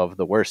worst of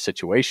the worst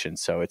situation.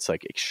 So it's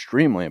like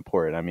extremely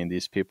important.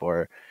 These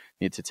people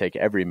need to take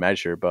every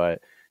measure, but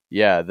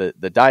yeah,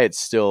 the diet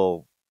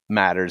still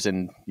matters.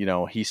 And,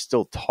 he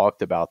still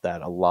talked about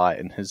that a lot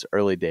in his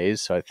early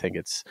days. So I think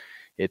it's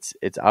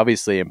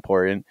obviously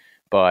important,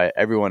 but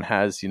everyone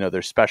has,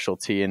 their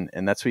specialty.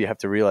 And that's what you have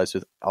to realize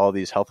with all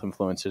these health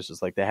influencers,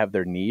 is like they have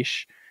their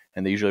niche,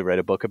 and they usually write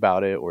a book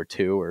about it, or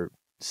 2 or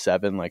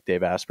 7, like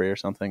Dave Asprey or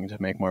something,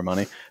 to make more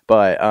money.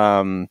 But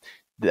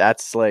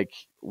that's like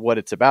what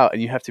it's about.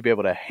 And you have to be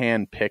able to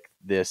hand pick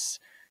this,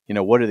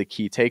 what are the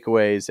key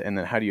takeaways, and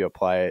then how do you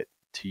apply it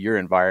to your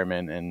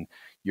environment and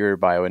your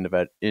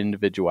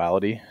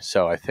individuality.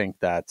 So I think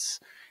that's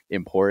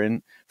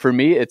important. For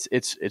me,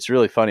 it's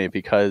really funny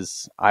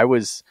because I've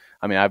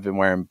been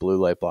wearing blue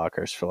light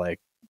blockers for like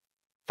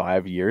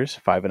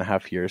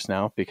 5.5 years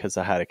now, because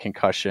I had a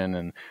concussion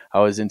and I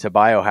was into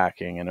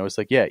biohacking, and I was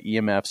like, yeah,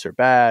 EMFs are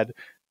bad,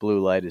 blue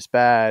light is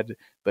bad,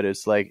 but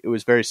it's like, it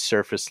was very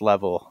surface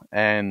level.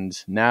 And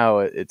now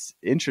it's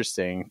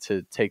interesting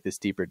to take this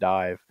deeper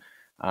dive.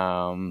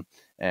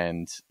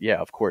 And yeah,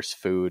 of course,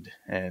 food.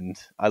 And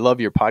I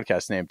love your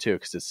podcast name too,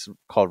 because it's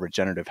called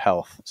Regenerative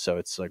Health. So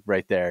it's like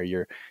right there,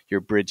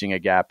 you're bridging a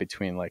gap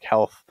between like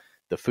health,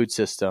 the food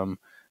system,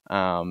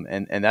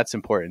 and that's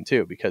important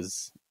too,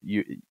 because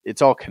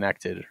it's all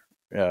connected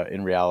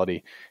in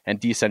reality. And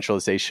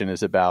decentralization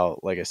is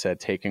about, like I said,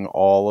 taking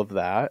all of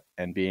that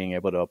and being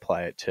able to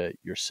apply it to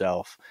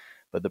yourself.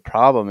 But the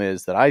problem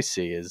is that I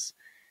see is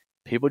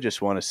people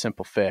just want a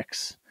simple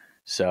fix.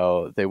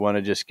 So they want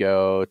to just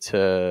go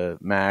to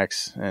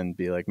Max and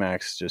be like,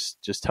 Max,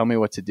 just tell me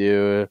what to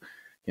do.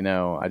 You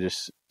know,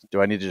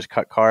 do I need to just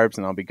cut carbs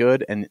and I'll be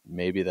good? And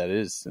maybe that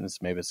is, and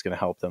maybe it's going to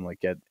help them like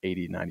get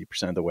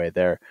 80-90% of the way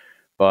there.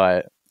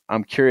 But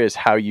I'm curious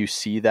how you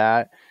see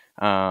that.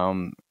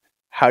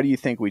 How do you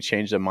think we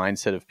change the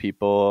mindset of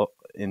people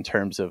in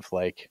terms of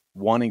like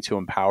wanting to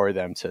empower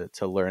them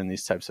to learn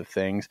these types of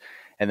things?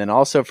 And then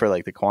also for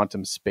like the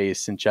quantum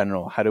space in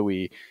general, how do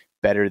we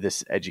better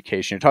this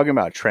education? You're talking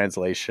about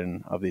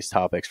translation of these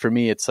topics. For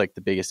me, it's like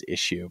the biggest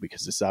issue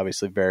because it's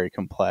obviously very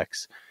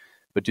complex.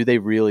 But do they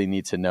really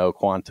need to know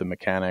quantum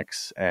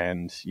mechanics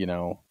and, you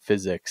know,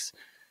 physics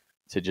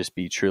to just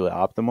be truly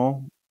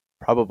optimal?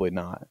 Probably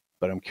not.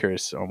 But I'm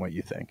curious on what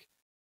you think.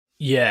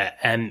 Yeah,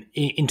 and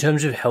in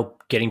terms of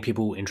help getting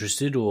people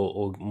interested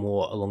or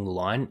more along the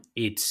line,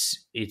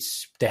 it's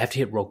they have to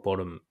hit rock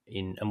bottom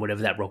and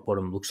whatever that rock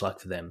bottom looks like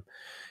for them.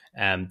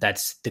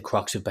 That's the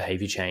crux of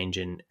behavior change.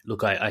 And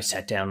look, I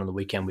sat down on the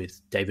weekend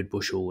with David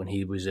Bushell, and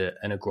he was an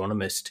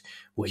agronomist.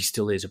 Well, he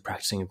still is a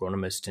practicing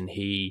agronomist, and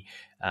he,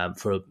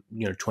 for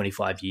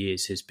 25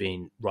 years, has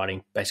been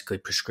writing basically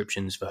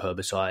prescriptions for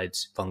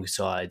herbicides,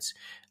 fungicides,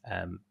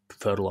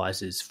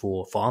 fertilizers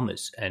for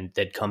farmers. And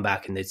they'd come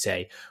back and they'd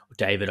say,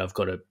 David, I've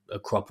got a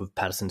crop of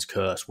Patterson's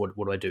curse. What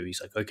do I do? He's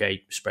like,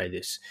 okay, spray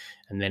this.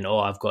 And then,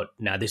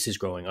 now this is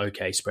growing.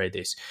 Okay, spray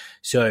this.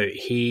 So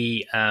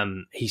he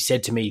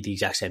said to me the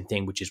exact same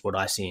thing, which is what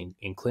I see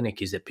in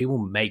clinic, is that people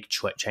make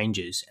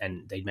changes,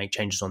 and they make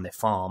changes on their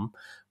farm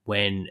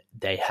when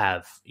they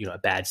have, a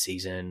bad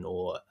season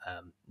or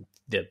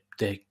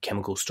the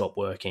chemicals stop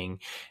working.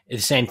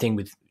 It's the same thing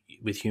with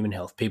human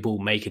health. People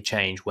make a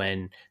change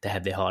when they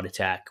have their heart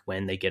attack,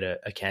 when they get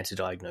a cancer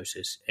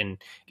diagnosis. And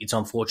it's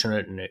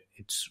unfortunate and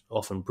it's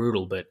often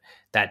brutal, but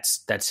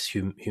that's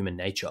human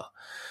nature.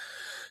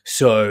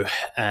 So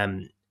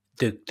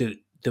the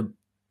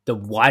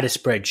wider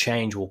spread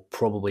change will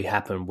probably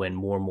happen when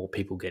more and more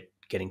people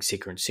getting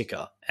sicker and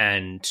sicker.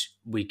 And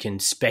we can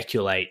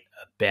speculate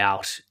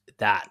about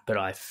that, but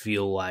I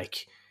feel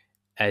like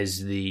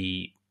as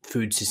the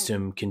food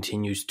system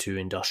continues to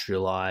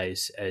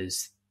industrialize,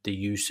 as the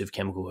use of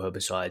chemical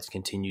herbicides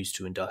continues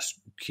to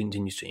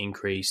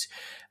increase,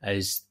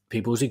 as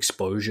people's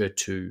exposure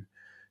to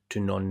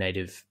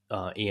non-native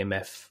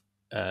EMF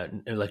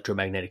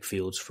electromagnetic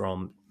fields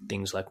from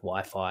things like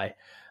Wi-Fi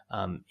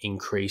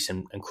increase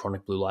and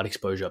chronic blue light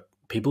exposure,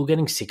 people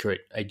getting sicker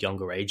at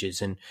younger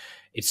ages. And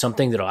it's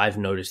something that I've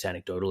noticed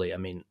anecdotally. I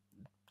mean,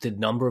 the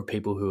number of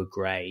people who are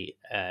grey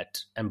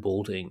and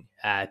balding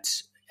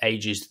at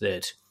ages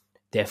that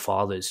their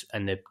fathers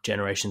and their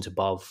generations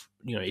above,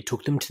 it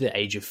took them to the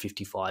age of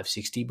 55,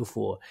 60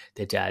 before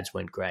their dads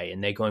went grey,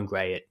 and they're going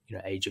grey at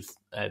age of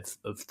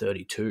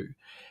 32.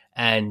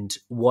 And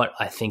what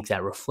I think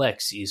that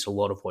reflects is a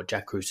lot of what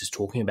Jack Kruse is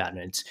talking about,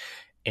 and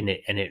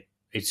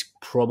it's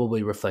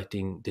probably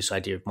reflecting this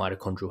idea of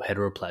mitochondrial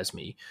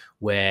heteroplasmy,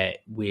 where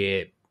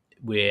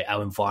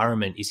our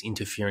environment is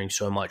interfering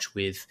so much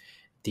with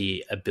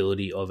the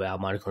ability of our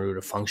mitochondria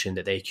to function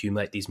that they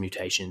accumulate these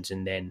mutations,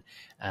 and then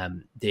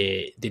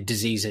the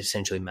disease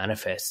essentially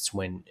manifests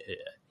when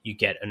you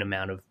get an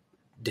amount of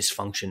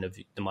dysfunction of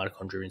the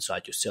mitochondria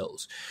inside your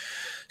cells.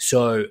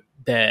 So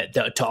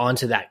to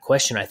answer that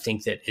question, I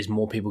think that as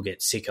more people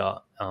get sicker,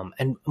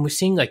 and we're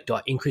seeing like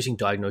increasing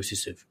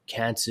diagnosis of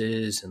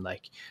cancers, and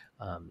like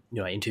I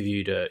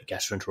interviewed a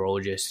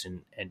gastroenterologist,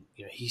 and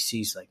he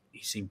sees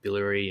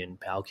biliary and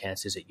bowel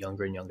cancers at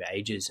younger and younger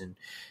ages, and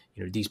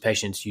these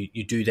patients,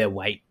 you do their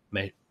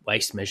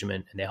waist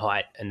measurement and their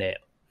height, and they're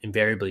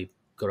invariably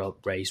got a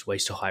raised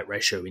waist to height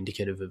ratio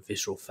indicative of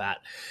visceral fat.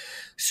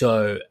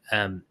 So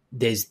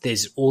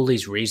there's all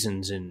these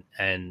reasons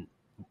and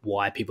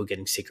why people are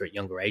getting sicker at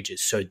younger ages.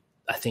 So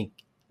I think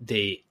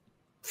the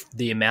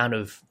amount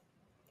of,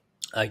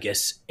 I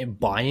guess,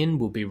 buy-in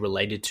will be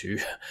related to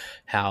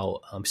how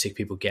sick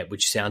people get,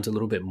 which sounds a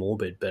little bit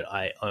morbid, but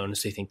I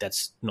honestly think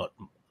that's not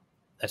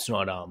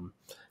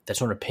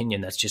an opinion.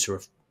 That's just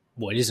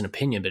it is an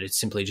opinion, but it's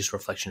simply just a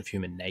reflection of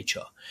human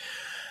nature.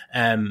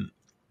 And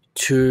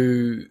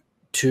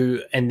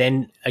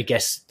then I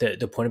guess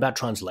the point about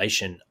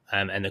translation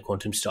and the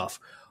quantum stuff,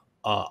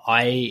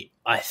 I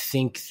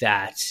think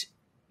that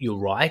you're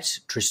right,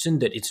 Tristan,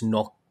 that it's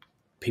not,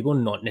 people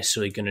are not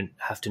necessarily going to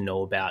have to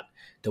know about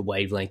the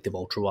wavelength of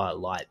ultraviolet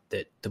light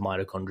that the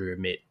mitochondria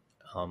emit,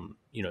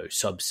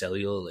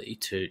 subcellularly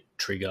to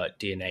trigger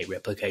DNA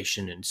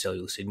replication and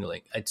cellular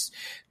signaling. It's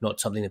not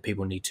something that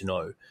people need to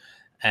know.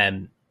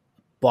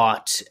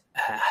 But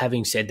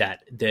having said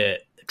that, the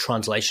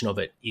translation of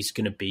it is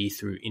going to be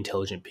through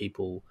intelligent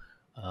people,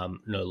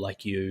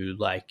 like you,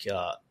 like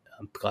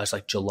guys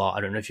like Jalal.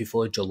 I don't know if you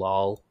follow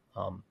Jalal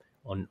on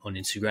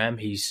Instagram.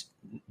 He's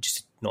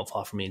just not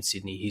far from me in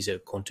Sydney. He's a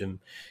quantum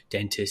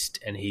dentist,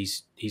 and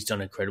he's done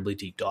an incredibly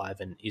deep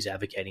dive and is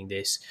advocating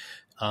this.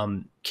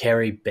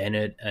 Kerry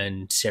Bennett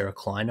and Sarah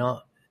Kleiner,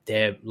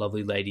 they're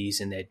lovely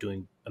ladies, and they're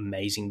doing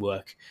amazing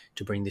work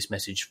to bring this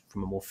message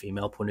from a more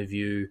female point of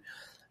view.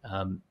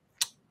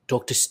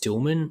 Dr.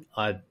 Stillman,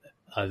 I've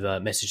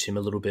messaged him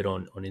a little bit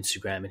on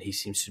Instagram, and he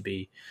seems to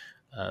be,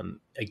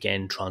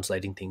 again,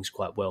 translating things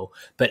quite well.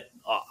 But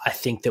I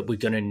think that we're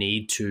going to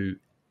need to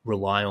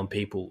rely on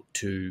people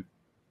to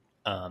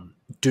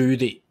do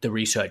the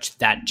research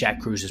that Jack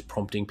Kruse is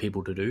prompting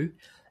people to do,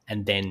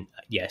 and then,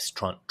 yes,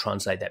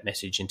 translate that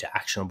message into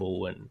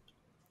actionable and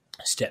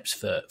steps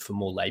for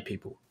more lay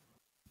people.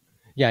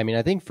 Yeah, I mean,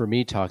 I think for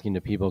me, talking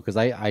to people, because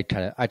I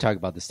talk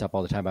about this stuff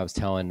all the time. I was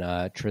telling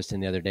Tristan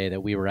the other day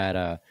that we were at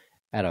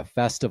a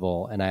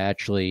festival, and I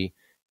actually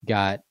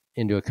got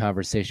into a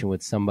conversation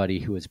with somebody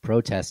who was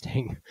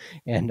protesting,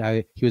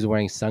 and he was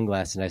wearing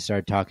sunglasses, and I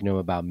started talking to him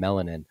about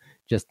melanin,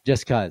 just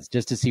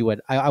to see what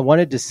I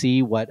wanted to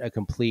see what a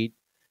complete,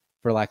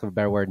 for lack of a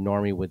better word,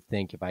 normie would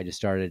think if I just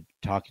started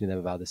talking to them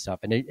about this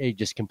stuff, and it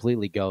just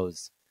completely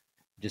goes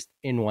just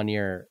in one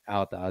ear,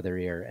 out the other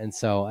ear. And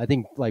so I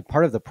think like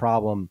part of the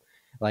problem,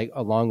 like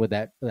along with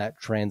that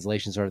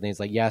translation sort of thing, is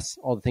like, yes,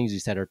 all the things you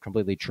said are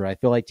completely true. I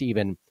feel like to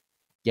even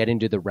get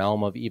into the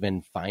realm of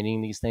even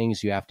finding these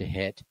things, you have to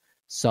hit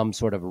some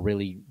sort of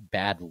really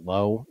bad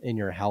low in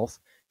your health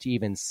to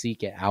even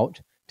seek it out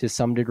to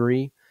some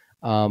degree.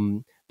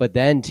 But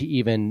then to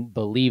even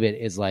believe it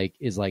is like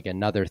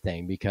another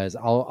thing, because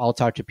I'll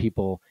talk to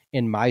people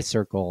in my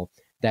circle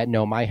that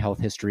know my health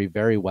history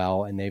very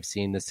well, and they've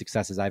seen the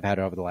successes I've had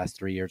over the last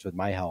 3 years with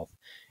my health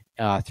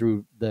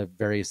through the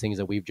various things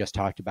that we've just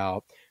talked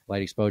about: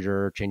 light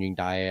exposure, changing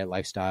diet,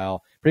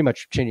 lifestyle, pretty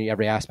much changing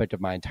every aspect of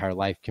my entire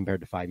life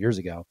compared to 5 years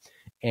ago.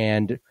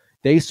 And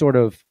they sort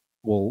of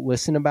will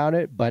listen about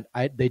it, but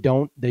they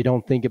don't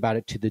think about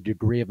it to the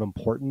degree of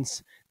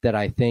importance that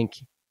I think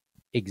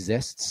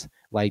exists,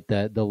 like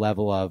the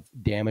level of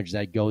damage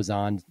that goes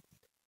on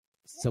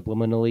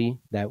subliminally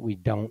that we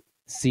don't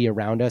see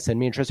around us. And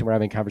me and Tristan were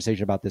having a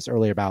conversation about this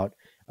earlier about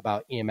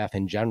EMF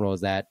in general,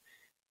 is that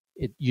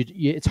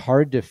it's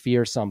hard to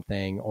fear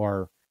something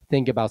or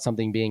think about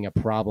something being a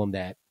problem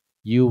that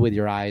you with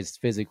your eyes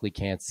physically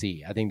can't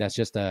see. I think that's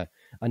just a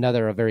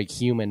very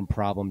human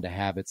problem to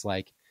have. It's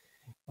like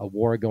a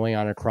war going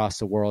on across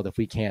the world. If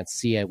we can't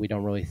see it, we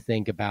don't really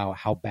think about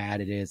how bad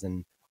it is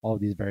and all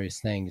of these various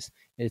things.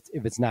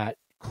 If it's not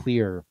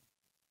clear,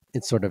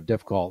 it's sort of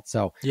difficult.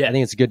 So yeah. I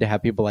think it's good to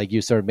have people like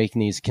you sort of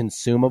making these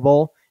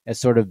consumable as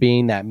sort of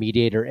being that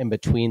mediator in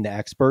between the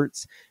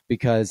experts,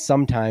 because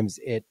sometimes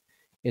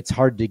it's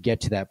hard to get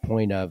to that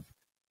point of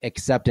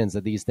acceptance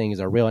that these things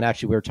are real. And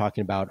actually, we were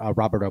talking about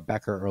Robert O.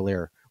 Becker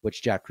earlier,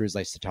 which Jack Kruse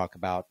likes to talk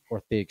about,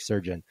 orthopedic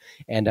surgeon.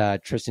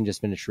 And Tristan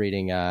just finished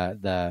reading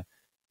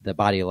the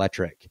Body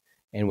Electric,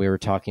 and we were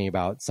talking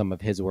about some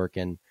of his work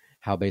and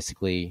how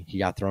basically he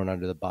got thrown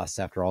under the bus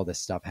after all this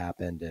stuff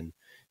happened and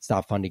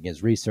stopped funding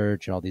his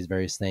research and all these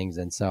various things.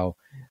 And so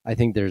I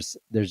think there's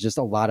just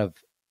a lot of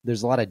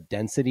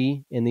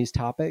density in these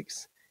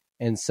topics.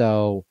 And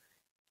so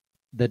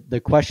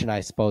the question I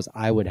suppose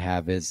I would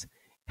have is,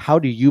 how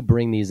do you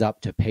bring these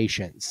up to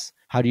patients?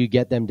 How do you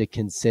get them to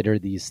consider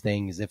these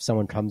things if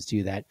someone comes to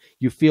you that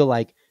you feel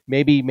like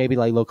maybe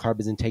like low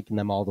carb isn't taking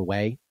them all the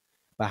way,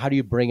 but how do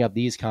you bring up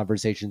these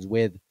conversations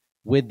with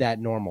that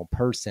normal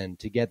person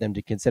to get them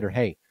to consider,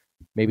 hey,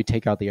 maybe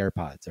take out the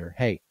AirPods, or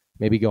hey,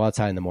 maybe go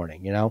outside in the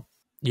morning, you know?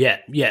 Yeah.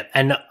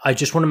 And I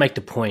just want to make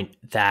the point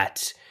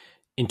that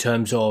in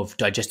terms of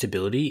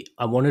digestibility,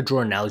 I want to draw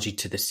an analogy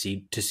to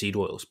seed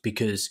oils,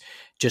 because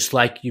just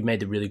like you made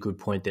the really good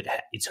point that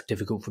it's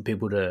difficult for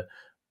people to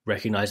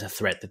recognize a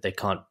threat that they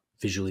can't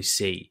visually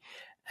see.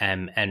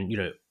 And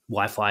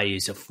Wi-Fi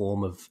is a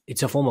form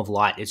of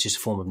light. It's just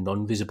a form of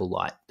non-visible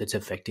light that's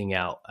affecting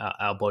our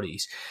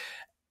bodies.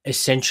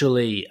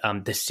 Essentially,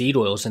 the seed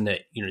oils and the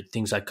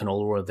things like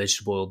canola oil,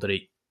 vegetable oil that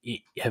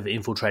have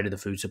infiltrated the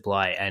food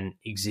supply and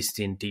exist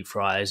in deep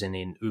fryers and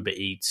in Uber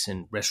Eats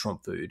and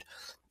restaurant food.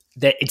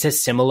 It's a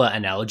similar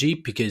analogy,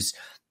 because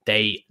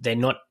they're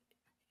not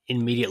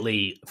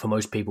immediately, for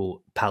most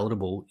people,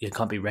 palatable. It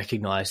can't be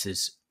recognized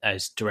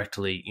as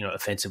directly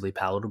offensively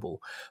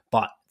palatable,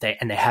 but they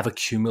have a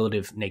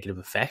cumulative negative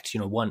effect.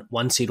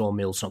 One seed oil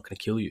meal is not going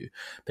to kill you,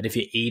 but if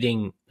you're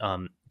eating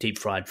deep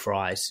fried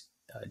fries,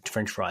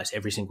 French fries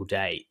every single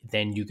day,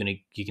 then you're gonna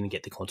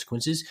get the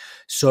consequences.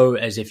 So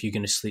as if you're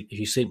gonna sleep, if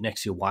you sleep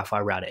next to your Wi-Fi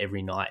router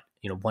every night,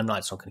 one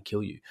night's not going to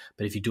kill you,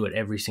 but if you do it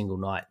every single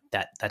night,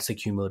 that's a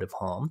cumulative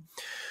harm.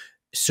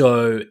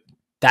 So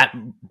that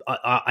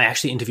I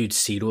actually interviewed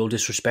Seed Oil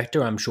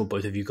Disrespecter. I'm sure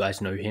both of you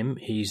guys know him.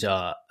 He's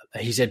a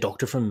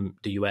doctor from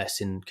the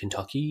US in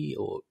Kentucky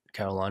or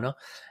Carolina,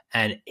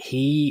 and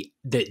the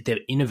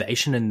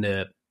innovation and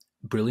the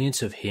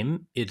brilliance of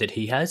him that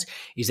he has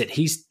is that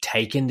he's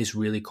taken this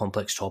really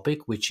complex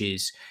topic, which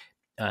is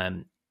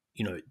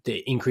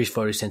the increased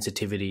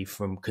photosensitivity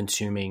from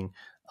consuming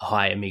a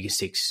high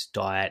omega-6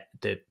 diet,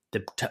 the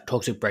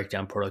toxic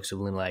breakdown products of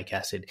linoleic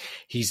acid.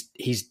 He's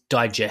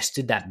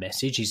digested that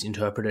message, he's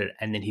interpreted it,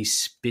 and then he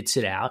spits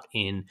it out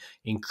in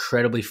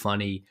incredibly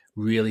funny,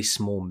 really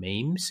small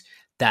memes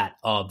that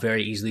are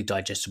very easily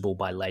digestible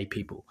by lay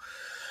people.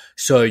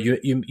 So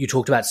you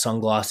talked about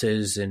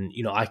sunglasses, and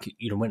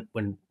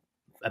when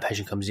a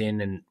patient comes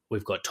in and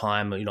we've got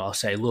time, I'll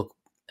say, look,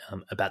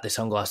 about the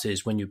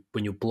sunglasses, when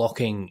you're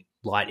blocking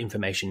light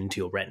information into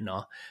your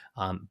retina,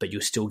 but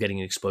you're still getting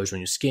an exposure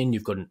on your skin,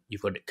 you've got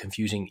a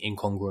confusing,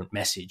 incongruent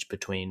message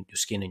between your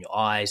skin and your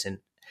eyes,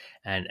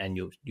 and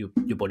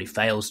your body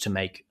fails to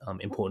make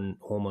important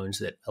hormones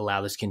that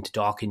allow the skin to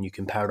darken. You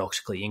can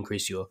paradoxically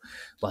increase your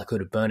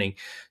likelihood of burning.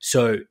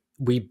 So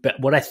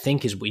what I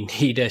think is we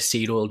need a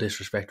Seed Oil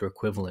Disrespecter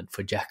equivalent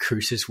for Jack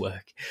Krus's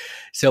work.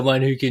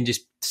 Someone who can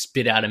just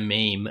spit out a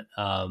meme,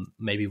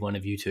 maybe one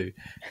of you two.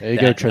 There you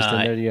go,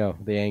 Tristan. There you go.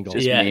 The angle.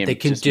 They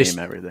can just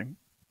meme everything.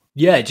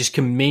 Yeah, just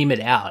can meme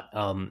it out.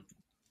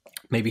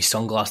 Maybe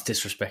sunglass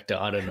disrespecter,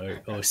 I don't know,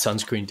 or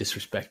sunscreen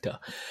disrespecter.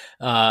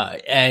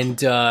 That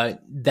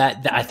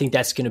I think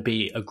that's going to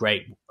be a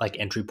great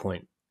entry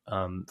point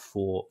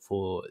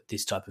for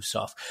this type of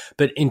stuff.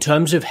 But in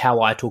terms of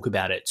how I talk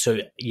about it, so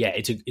yeah,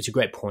 it's a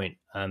great point.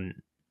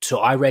 So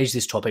I raise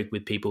this topic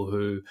with people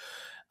who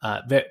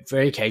very,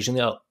 very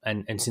occasionally,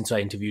 and since I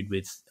interviewed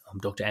with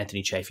Dr.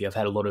 Anthony Chafee, I've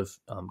had a lot of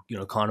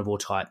carnivore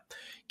type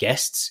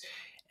guests,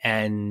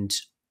 and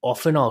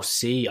often I've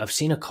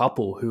seen a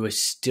couple who are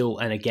still,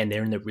 and again,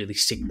 they're in the really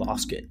sick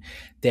basket.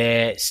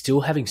 They're still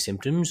having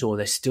symptoms, or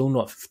they're still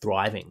not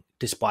thriving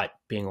despite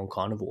being on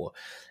carnivore.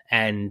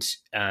 And,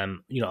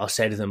 I'll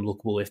say to them,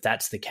 look, well, if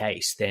that's the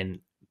case, then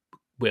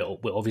we're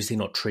obviously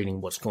not treating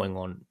what's going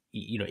on,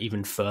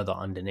 even further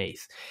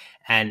underneath.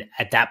 And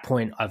at that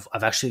point, I've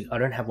actually, I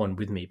don't have one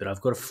with me, but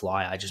I've got a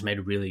flyer. I just made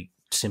a really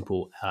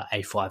simple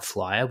A5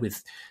 flyer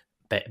with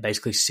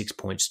basically 6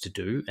 points to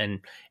do.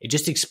 And it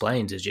just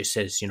explains, it just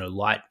says,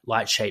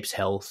 light shapes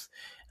health.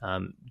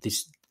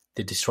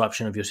 The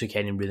disruption of your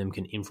circadian rhythm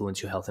can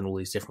influence your health in all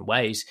these different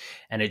ways.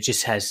 And it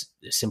just has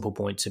simple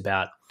points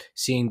about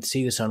see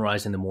the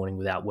sunrise in the morning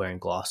without wearing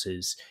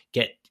glasses,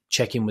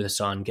 check in with the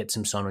sun, get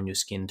some sun on your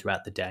skin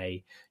throughout the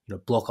day,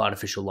 block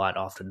artificial light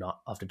after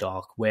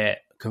dark,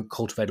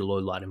 cultivate a low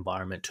light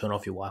environment, turn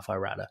off your Wi-Fi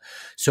router.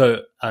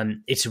 So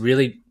it's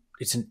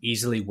an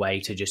easily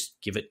way to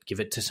just give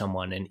it to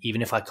someone. And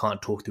even if I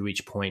can't talk through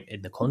each point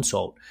in the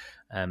consult,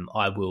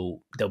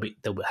 they'll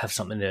have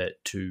something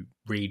to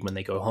read when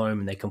they go home,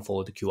 and they can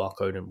follow the QR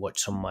code and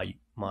watch some of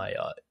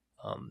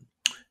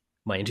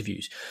my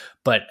interviews.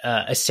 But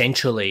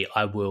essentially,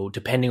 I will,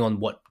 depending on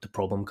what the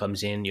problem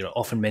comes in,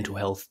 often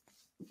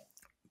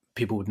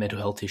people with mental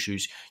health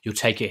issues, you'll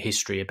take a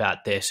history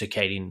about their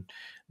circadian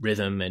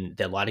rhythm and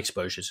their light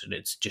exposures, and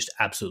it's just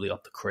absolutely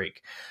up the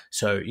creek.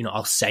 So,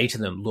 I'll say to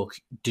them, look,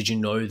 did you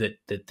know that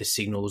the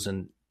signals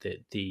and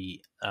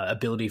the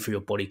ability for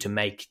your body to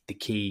make the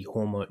key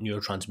hormone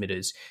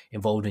neurotransmitters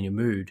involved in your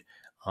mood,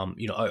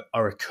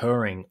 are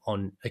occurring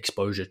on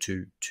exposure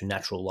to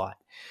natural light?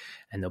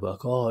 And they'll be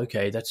like, oh,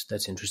 okay,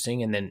 that's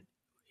interesting. And then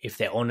if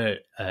they're on a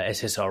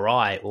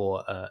SSRI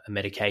or a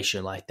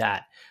medication like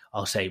that,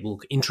 I'll say,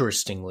 look,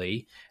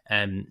 interestingly,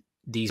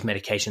 these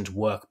medications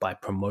work by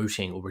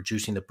promoting or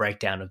reducing the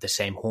breakdown of the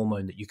same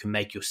hormone that you can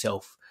make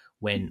yourself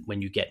when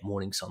you get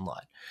morning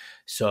sunlight.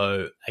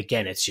 So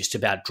again, it's just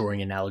about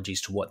drawing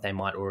analogies to what they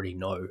might already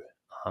know,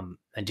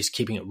 and just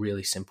keeping it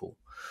really simple.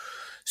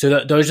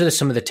 So those are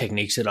some of the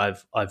techniques that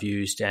I've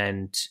used.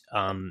 And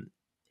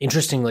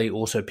interestingly,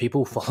 also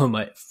people follow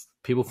my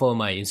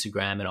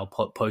Instagram, and I'll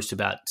post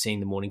about seeing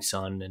the morning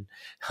sun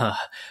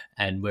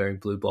and wearing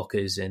blue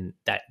blockers, and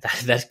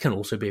that can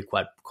also be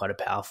quite a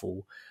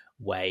powerful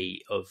way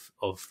of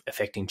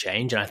affecting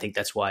change. And I think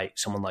that's why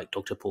someone like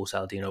Dr. Paul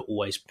Saladino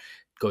always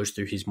goes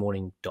through his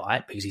morning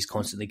diet, because he's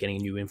constantly getting a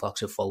new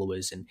influx of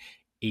followers, and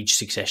each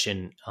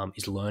succession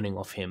is learning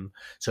off him.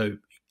 So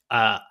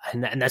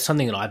and that's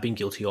something that I've been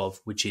guilty of,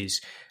 which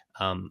is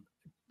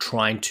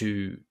trying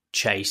to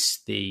chase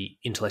the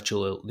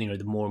intellectual,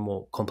 the more and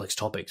more complex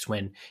topics,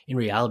 when in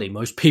reality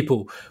most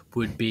people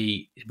would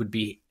be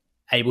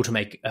able to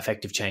make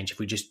effective change if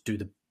we just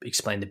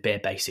explain the bare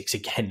basics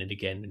again and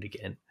again and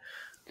again.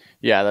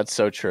 Yeah, that's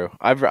so true.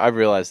 I've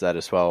realized that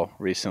as well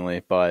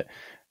recently, but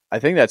I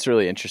think that's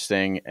really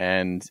interesting,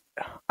 and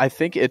I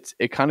think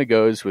it kind of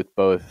goes with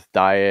both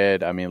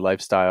diet,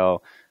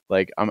 lifestyle.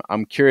 Like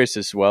I'm curious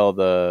as well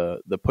the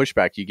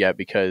pushback you get,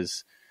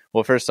 because,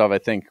 well, first off, I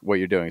think what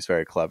you're doing is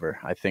very clever.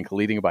 I think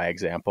leading by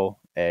example,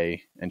 and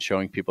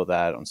showing people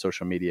that on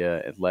social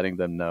media and letting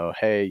them know,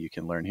 hey, you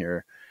can learn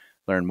here,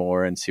 learn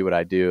more, and see what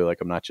I do. Like,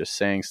 I'm not just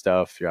saying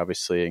stuff. You're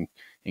obviously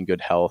in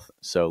good health.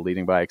 So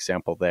leading by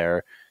example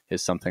there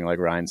is something, like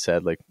Ryan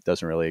said, like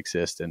doesn't really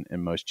exist in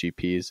most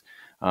GPs.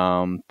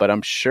 But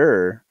I'm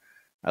sure,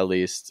 at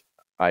least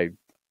I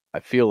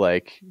feel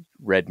like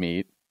red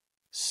meat,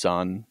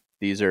 sun,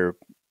 these are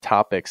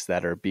topics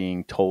that are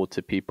being told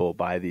to people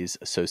by these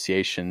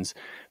associations,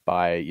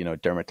 by, you know,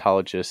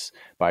 dermatologists,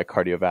 by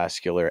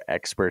cardiovascular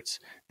experts,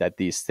 that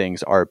these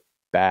things are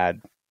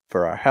bad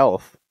for our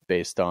health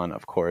based on,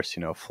 of course,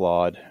 you know,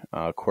 flawed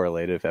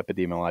correlative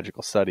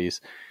epidemiological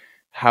studies.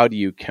 How do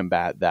you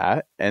combat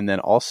that? And then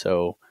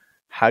also,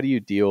 how do you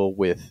deal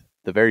with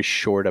the very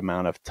short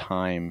amount of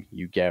time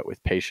you get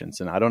with patients?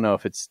 And I don't know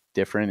if it's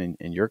different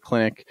in your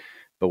clinic,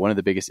 but one of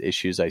the biggest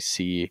issues I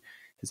see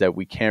is that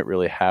we can't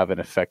really have an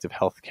effective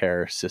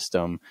healthcare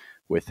system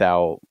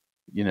without,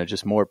 you know,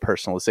 just more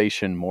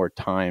personalization, more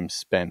time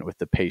spent with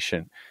the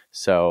patient.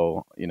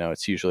 So, you know,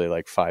 it's usually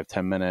like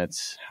 5-10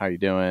 minutes. How you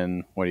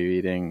doing? What are you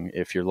eating?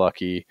 If you're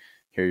lucky,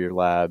 here are your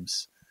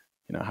labs,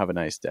 you know, have a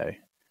nice day.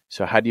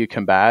 So how do you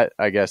combat,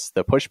 I guess,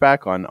 the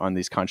pushback on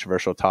these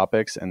controversial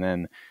topics? And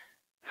then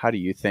how do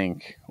you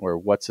think, or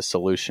what's a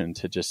solution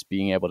to just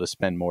being able to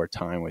spend more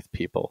time with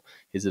people?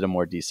 Is it a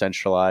more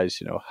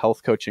decentralized, you know,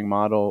 health coaching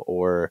model,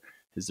 or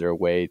is there a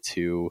way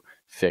to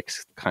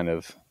fix kind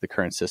of the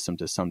current system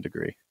to some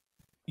degree?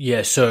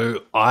 Yeah,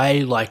 so I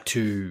like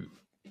to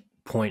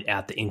point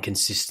out the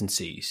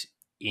inconsistencies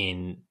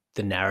in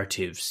the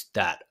narratives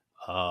that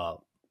are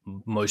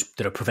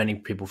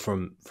preventing people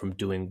from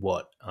doing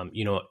what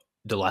you know,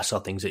 the lifestyle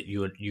things that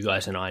you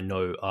guys and I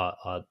know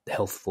are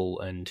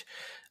healthful and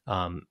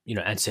you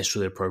know,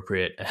 ancestrally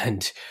appropriate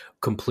and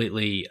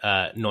completely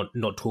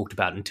not talked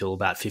about until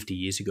about 50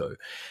 years ago.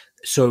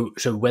 So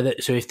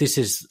if this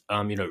is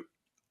you know,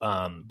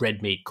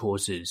 red meat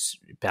causes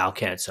bowel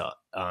cancer,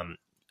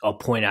 I'll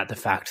point out the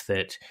fact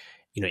that,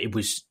 you know,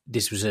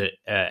 this was a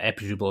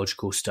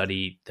epidemiological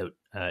study. The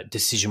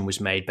decision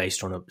was made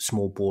based on a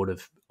small board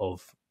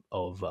of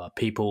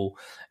people.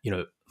 You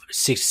know,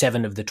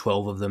 7 of the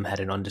 12 of them had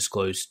an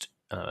undisclosed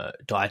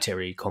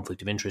dietary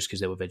conflict of interest because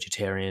they were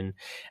vegetarian.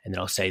 And then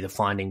I'll say the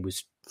finding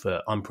was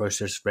for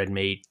unprocessed red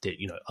meat. That,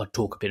 you know, I'll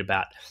talk a bit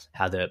about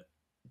how the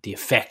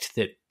effect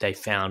that they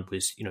found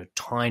was, you know,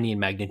 tiny in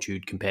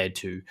magnitude compared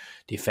to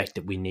the effect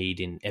that we need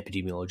in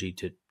epidemiology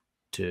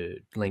to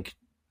link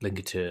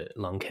it to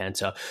lung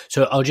cancer.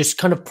 So I'll just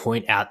kind of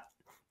point out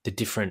the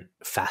different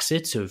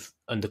facets of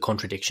and the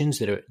contradictions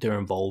that are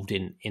involved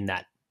in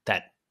that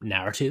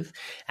narrative,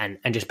 and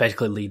just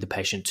basically lead the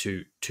patient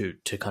to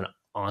kind of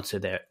answer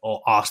their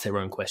or ask their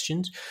own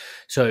questions.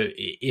 So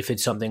if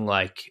it's something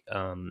like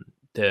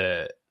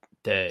the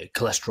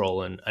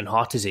cholesterol and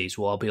heart disease,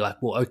 well, I'll be like,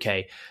 well,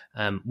 okay,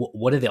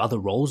 what are the other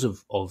roles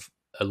of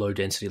a low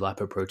density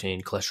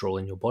lipoprotein cholesterol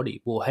in your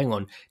body? Well, hang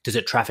on, does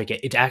it traffic?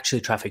 It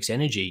actually traffics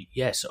energy.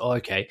 Yes. Oh,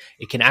 okay.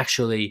 It can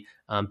actually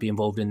be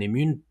involved in the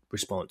immune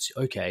response.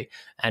 Okay.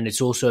 And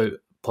it's also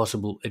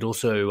possible. It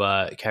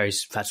also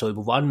carries fat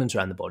soluble vitamins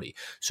around the body.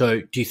 So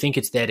do you think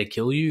it's there to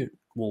kill you?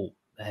 Well,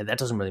 that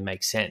doesn't really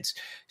make sense.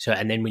 So,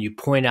 and then when you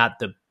point out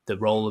the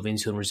role of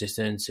insulin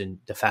resistance and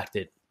the fact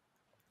that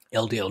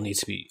LDL needs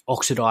to be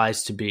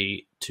oxidized to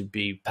be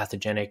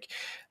pathogenic,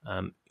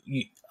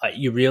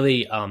 you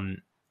really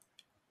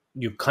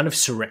you kind of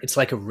surround. It's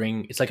like a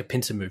ring. It's like a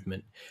pincer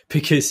movement,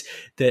 because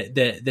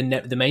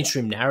the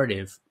mainstream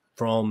narrative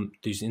from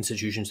these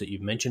institutions that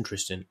you've mentioned,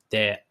 Tristan,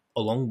 they're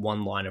along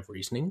one line of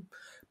reasoning.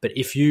 But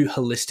if you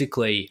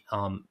holistically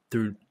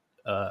through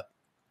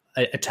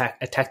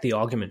attack the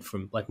argument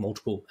from like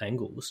multiple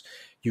angles,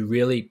 you're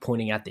really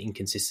pointing out the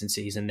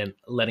inconsistencies and then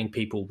letting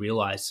people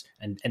realize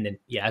and then,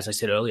 yeah, as I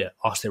said earlier,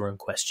 ask their own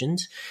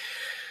questions.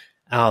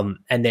 And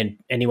then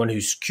anyone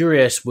who's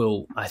curious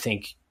will, I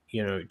think,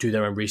 you know, do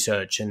their own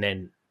research and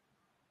then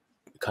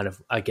kind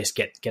of, I guess,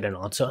 get an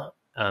answer.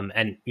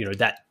 And, you know,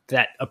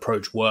 that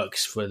approach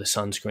works for the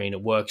sunscreen.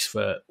 It works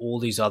for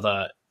all these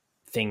other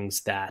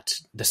things that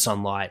the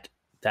sunlight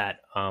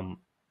that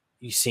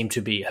you seem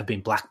to have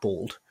been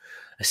blackballed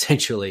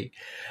essentially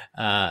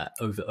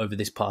over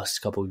this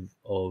past couple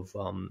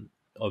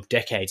of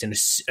decades, and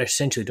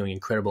essentially doing an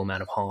incredible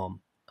amount of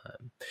harm.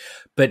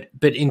 But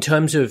in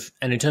terms of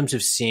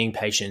seeing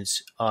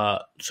patients,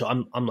 so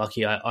I'm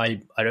lucky. I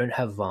don't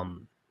have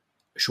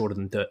shorter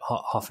than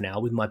half an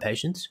hour with my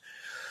patients,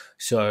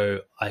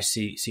 so I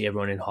see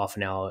everyone in half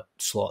an hour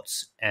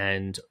slots,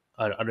 and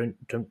I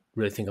don't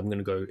really think I'm going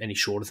to go any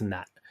shorter than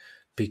that,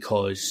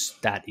 because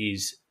that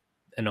is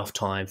enough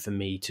time for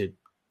me to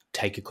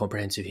take a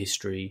comprehensive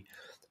history,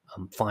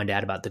 find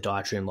out about the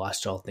dietary and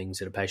lifestyle things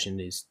that a patient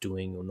is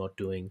doing or not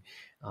doing,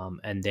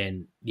 and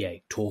then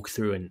talk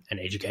through and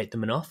educate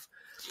them enough.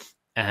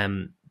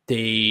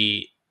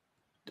 We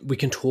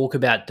can talk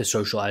about the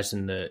socialized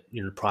and the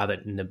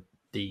private and the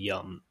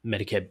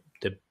Medicare,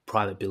 the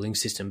private billing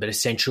system, but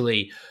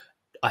essentially,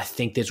 I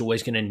think there's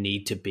always going to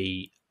need to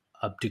be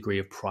a degree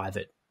of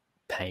private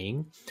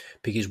paying,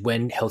 because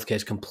when healthcare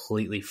is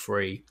completely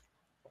free,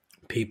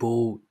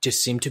 people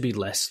just seem to be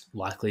less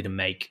likely to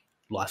make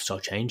lifestyle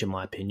change, in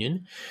my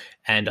opinion.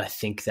 And I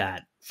think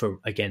that for,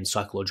 again,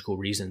 psychological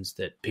reasons,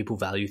 that people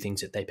value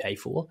things that they pay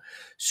for.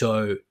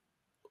 So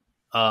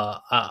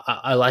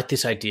I like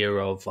this idea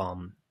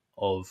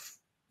of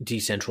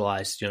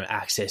decentralized,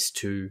 access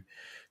to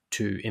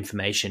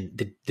information.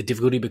 The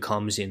difficulty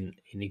becomes in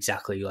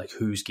exactly like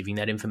who's giving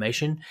that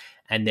information,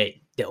 and that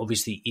there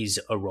obviously is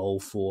a role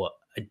for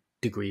a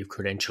degree of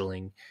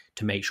credentialing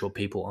to make sure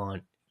people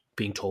aren't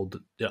being told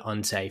that they're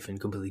unsafe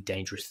and completely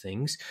dangerous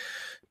things.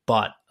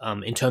 But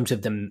in terms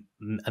of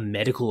a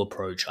medical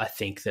approach, I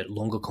think that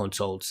longer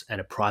consults and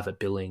a private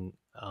billing,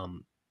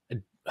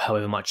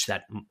 however much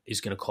that is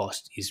going to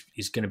cost,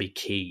 is going to be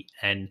key.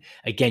 And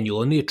again,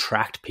 you'll only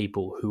attract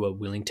people who are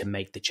willing to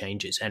make the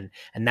changes. And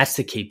that's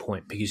the key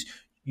point, because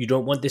you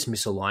don't want this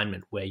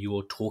misalignment where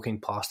you're talking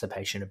past the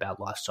patient about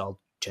lifestyle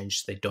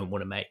changes they don't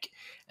want to make.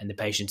 And the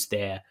patient's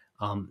there,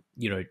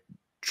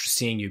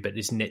 seeing you, but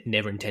is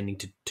never intending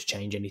to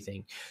change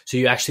anything. So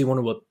you actually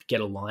want to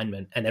get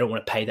alignment, and they don't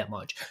want to pay that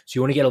much. So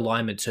you want to get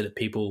alignment so that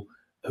people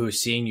who are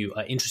seeing you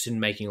are interested in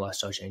making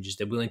lifestyle changes.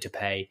 They're willing to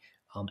pay,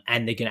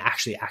 and they're going to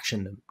actually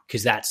action them,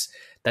 because that's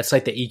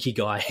like the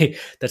ikigai.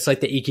 That's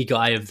like the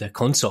ikigai of the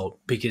consult,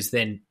 because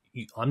then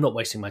I'm not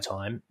wasting my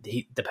time.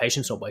 The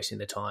patient's not wasting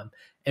their time.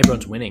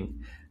 Everyone's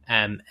winning.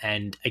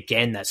 And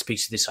again, that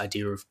speaks to this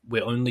idea of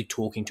we're only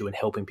talking to and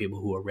helping people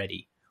who are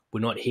ready. We're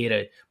not here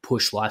to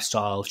push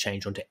lifestyle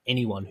change onto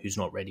anyone who's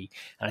not ready.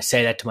 And I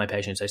say that to my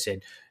patients. I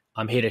said,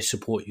 I'm here to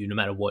support you no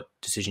matter what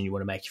decision you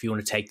want to make. If you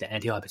want to take the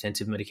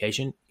antihypertensive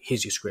medication,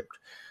 here's your script.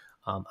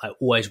 I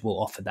always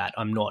will offer that.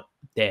 I'm not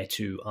there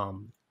to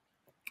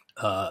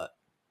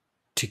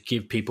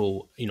give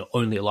people,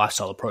 only a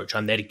lifestyle approach.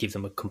 I'm there to give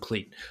them a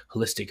complete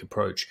holistic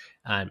approach.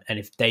 And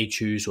if they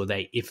choose,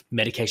 if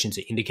medications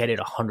are indicated,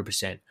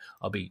 100%,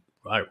 I'll be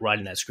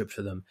writing that script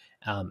for them.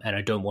 And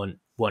I don't want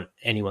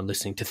anyone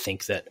listening to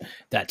think that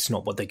that's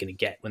not what they're going to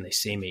get when they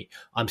see me.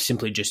 I'm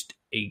simply just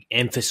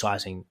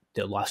emphasizing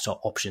the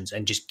lifestyle options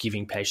and just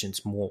giving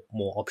patients more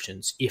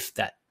options if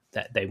that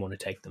they want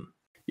to take them.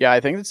 Yeah,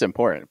 I think it's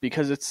important,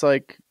 because it's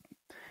like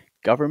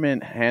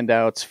government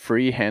handouts,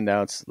 free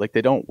handouts, like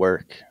they don't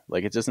work.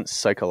 Like it doesn't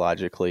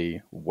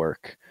psychologically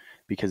work,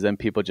 because then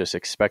people just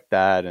expect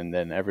that, and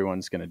then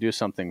everyone's going to do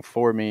something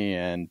for me,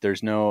 and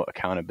there's no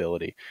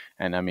accountability.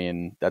 And I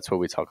mean, that's what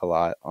we talk a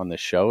lot on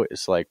this show,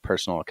 is like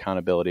personal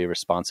accountability,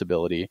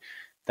 responsibility.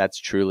 That's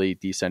truly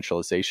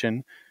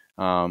decentralization,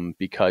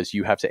 because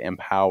you have to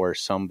empower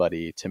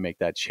somebody to make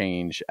that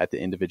change at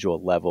the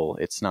individual level.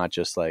 It's not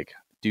just like,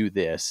 do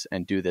this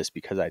and do this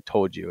because I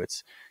told you.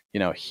 It's,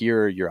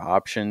 here are your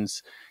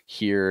options.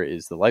 Here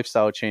is the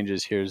lifestyle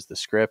changes. Here's the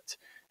script.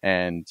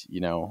 And,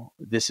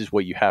 this is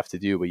what you have to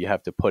do, but you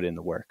have to put in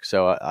the work.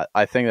 So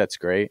I think that's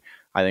great.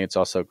 I think it's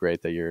also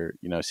great that you're,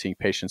 seeing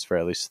patients for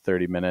at least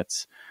 30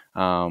 minutes.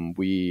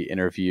 We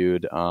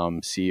interviewed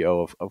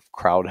CEO of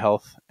Crowd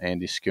Health,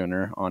 Andy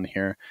Schooner, on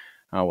here.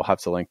 We'll have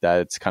to link that.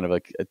 It's kind of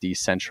like a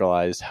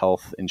decentralized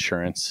health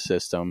insurance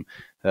system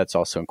that's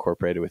also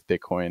incorporated with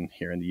Bitcoin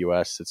here in the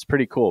US. It's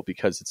pretty cool,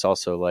 because it's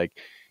also like,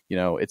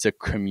 it's a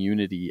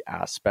community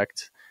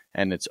aspect,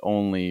 and it's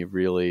only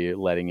really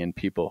letting in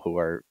people who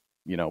are,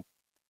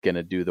 going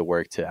to do the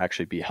work to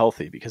actually be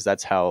healthy, because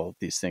that's how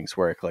these things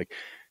work. Like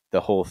the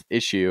whole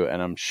issue,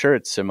 and I'm sure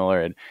it's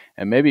similar,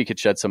 and maybe you could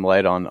shed some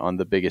light on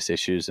the biggest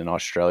issues in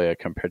Australia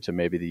compared to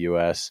maybe the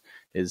US,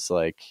 is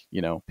like,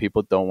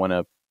 people don't want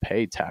to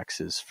pay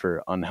taxes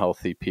for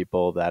unhealthy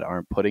people that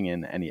aren't putting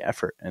in any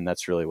effort. And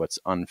that's really what's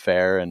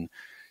unfair. And,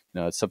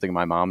 it's something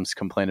my mom's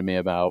complained to me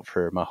about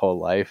for my whole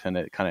life, and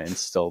it kind of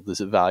instilled this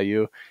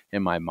value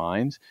in my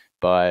mind.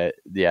 But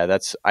yeah,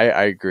 I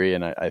agree.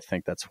 And I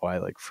think that's why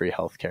like free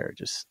healthcare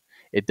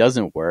it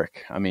doesn't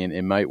work. I mean,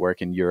 it might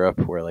work in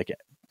Europe where like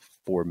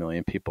 4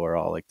 million people are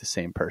all like the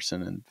same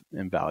person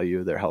and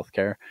value their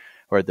healthcare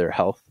or their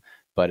health,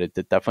 but it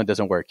definitely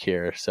doesn't work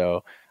here.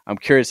 So I'm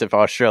curious if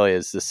Australia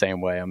is the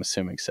same way. I'm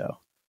assuming so.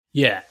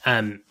 Yeah.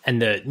 And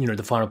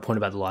the final point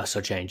about the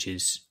lifestyle change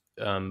is,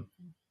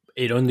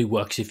 it only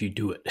works if you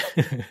do it.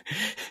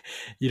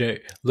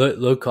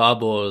 Low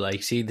carb or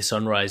like see the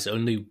sunrise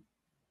only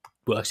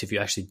works if you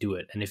actually do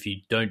it. And if you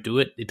don't do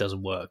it, it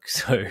doesn't work.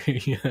 So,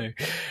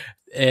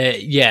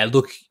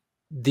 look,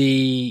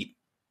 the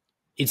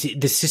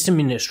system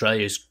in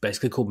Australia is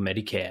basically called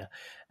Medicare.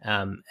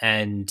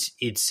 And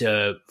it's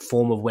a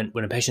form of when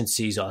a patient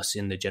sees us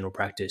in the general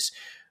practice,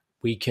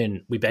 we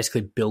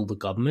basically bill the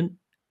government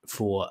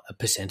for a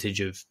percentage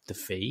of the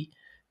fee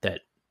that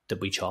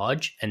we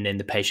charge, and then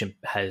the patient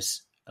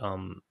has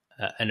an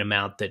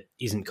amount that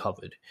isn't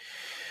covered.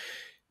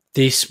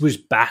 This was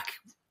back,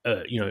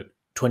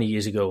 20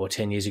 years ago or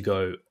 10 years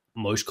ago.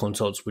 Most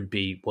consults would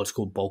be what's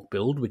called bulk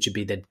billed, which would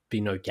be there'd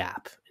be no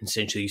gap.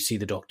 Essentially, you see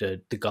the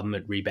doctor, the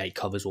government rebate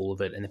covers all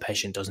of it, and the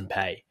patient doesn't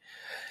pay.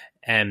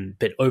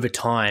 But over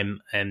time,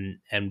 and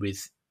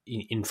with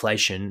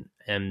inflation,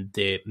 and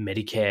the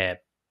Medicare,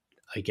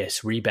 I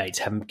guess, rebates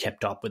haven't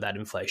kept up with that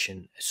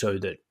inflation, so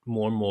that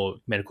more and more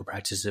medical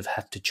practices have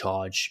had to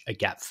charge a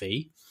gap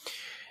fee.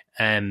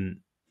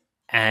 And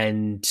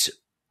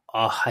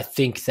I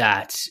think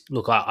that,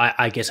 look,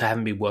 I guess I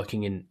haven't been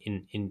working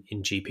in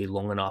GP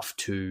long enough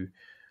to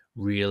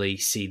really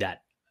see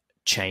that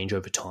change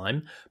over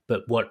time.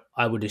 But what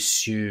I would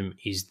assume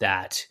is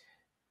that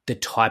the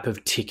type of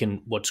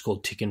what's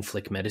called tick and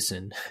flick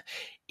medicine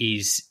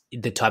is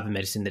the type of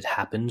medicine that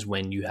happens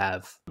when you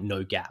have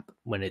no gap,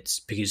 when it's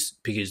because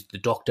the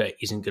doctor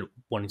isn't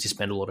wanting to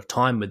spend a lot of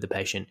time with the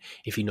patient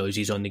if he knows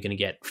he's only going to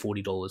get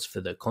 $40 for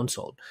the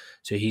consult.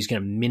 So he's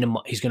going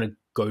to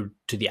go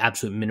to the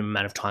absolute minimum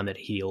amount of time that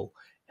he'll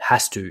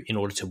has to in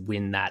order to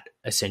win that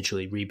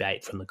essentially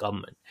rebate from the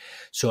government.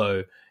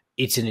 So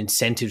it's an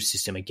incentive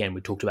system. Again, we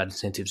talked about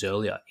incentives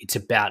earlier. It's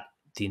about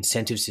the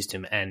incentive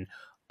system, and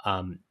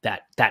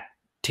that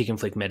tick and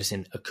flick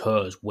medicine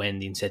occurs when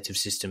the incentive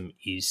system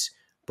is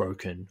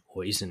broken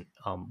or isn't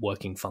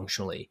working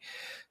functionally.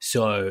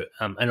 So,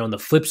 and on the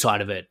flip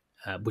side of it,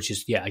 which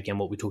is, again,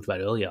 what we talked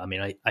about earlier. I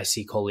mean, I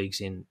see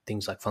colleagues in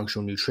things like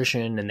functional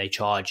nutrition, and they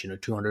charge,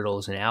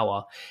 $200 an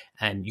hour,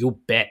 and you'll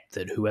bet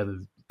that whoever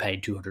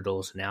paid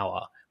 $200 an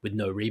hour with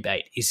no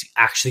rebate is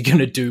actually going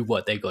to do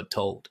what they got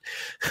told.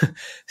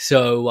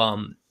 So,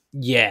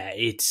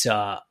 it's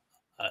a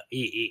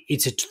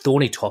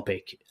thorny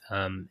topic,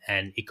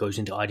 and it goes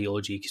into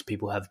ideology because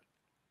people have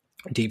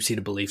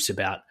deep-seated beliefs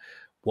about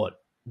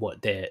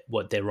what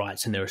their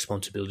rights and their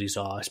responsibilities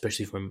are,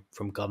 especially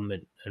from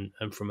government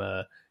and from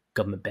a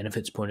government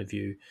benefits point of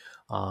view.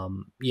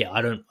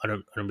 I don't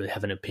really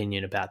have an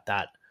opinion about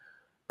that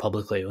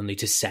publicly, only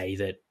to say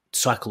that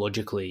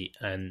psychologically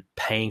and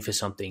paying for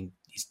something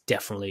is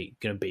definitely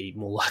going to be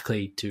more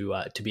likely to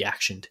be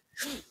actioned.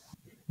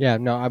 Yeah,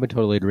 no, I would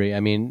totally agree. I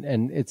mean,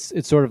 and it's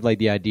sort of like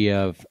the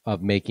idea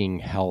of making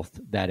health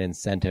that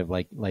incentive.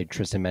 Like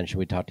Tristan mentioned,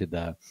 we talked to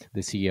the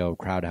CEO of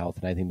Crowd Health,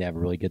 and I think they have a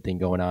really good thing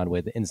going on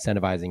with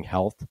incentivizing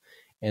health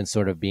and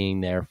sort of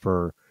being there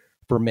for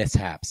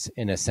mishaps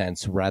in a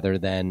sense, rather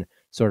than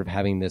sort of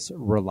having this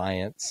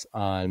reliance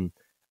on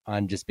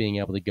just being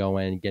able to go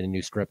in and get a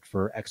new script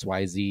for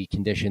XYZ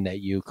condition that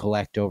you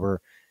collect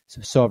over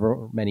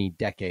so many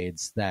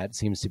decades. That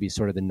seems to be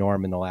sort of the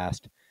norm in the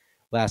last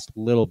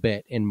little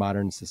bit in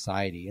modern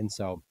society. And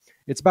so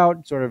it's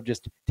about sort of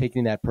just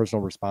taking that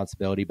personal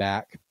responsibility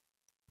back.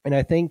 And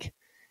I think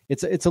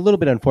it's a little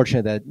bit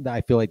unfortunate that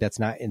I feel like that's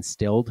not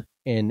instilled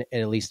in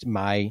at least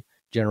my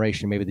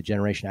generation. Maybe the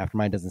generation after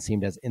mine doesn't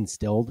seem as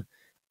instilled.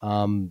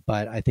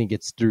 But I think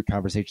it's through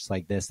conversations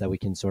like this that we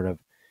can sort of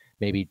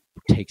maybe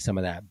take some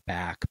of that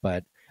back.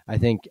 But I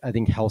think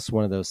health's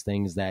one of those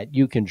things that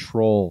you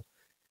control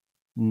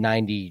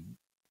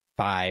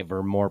 95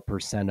 or more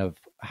 % of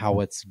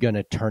how it's going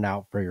to turn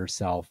out for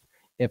yourself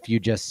if you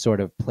just sort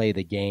of play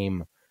the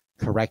game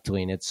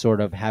correctly. And it's sort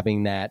of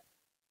having that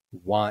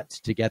want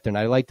to get there. And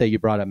I like that you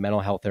brought up mental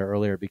health there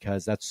earlier,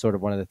 because that's sort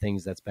of one of the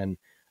things that's been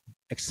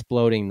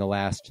exploding the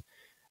last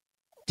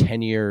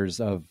 10 years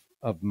of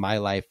my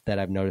life, that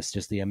I've noticed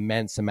just the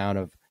immense amount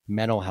of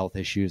mental health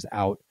issues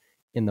out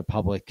in the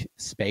public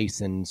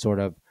space, and sort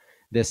of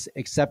this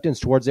acceptance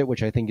towards it,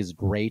 which I think is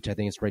great. I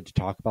think it's great to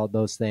talk about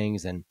those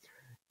things and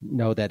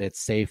know that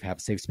it's safe,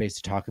 have safe space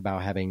to talk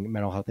about having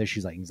mental health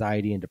issues like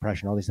anxiety and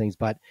depression, all these things.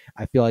 But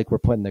I feel like we're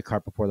putting the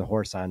cart before the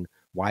horse on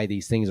why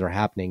these things are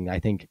happening. I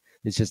think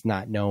it's just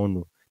not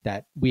known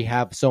that we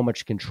have so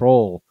much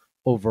control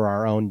over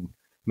our own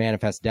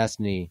manifest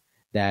destiny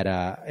that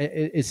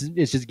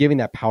it's just giving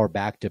that power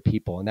back to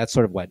people. And that's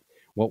sort of what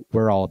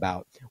we're all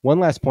about. One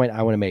last point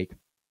I want to make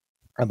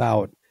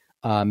about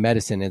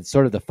medicine, and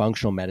sort of the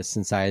functional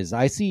medicine side, is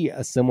I see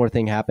a similar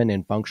thing happen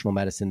in functional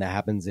medicine that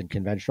happens in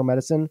conventional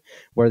medicine,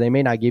 where they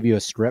may not give you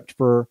a script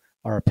or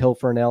a pill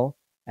for an ill,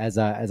 as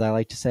I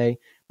like to say,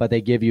 but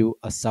they give you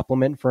a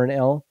supplement for an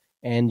ill,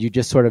 and you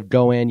just sort of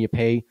go in, you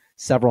pay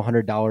several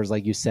 $100s,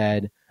 like you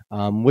said,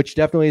 which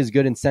definitely is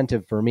good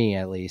incentive for me,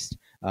 at least.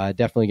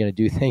 Definitely going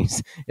to do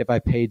things if I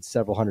paid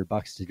several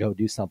 $100 to go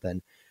do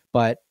something.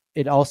 But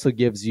it also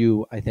gives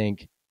you, I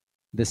think,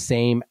 the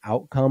same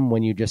outcome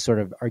when you just sort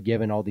of are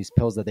given all these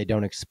pills that they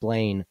don't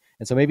explain.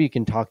 And so maybe you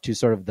can talk to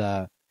sort of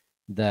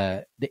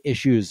the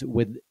issues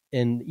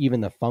within even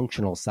the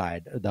functional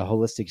side, the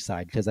holistic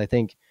side, because I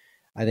think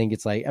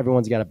it's like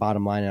everyone's got a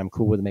bottom line, and I'm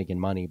cool with making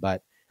money,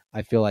 but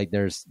I feel like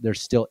there's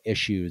still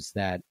issues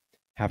that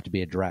have to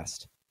be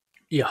addressed.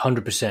 Yeah,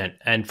 100%.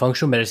 And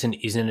functional medicine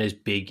isn't as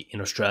big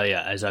in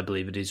Australia as I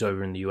believe it is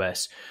over in the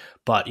US.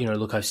 But,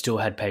 look, I've still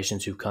had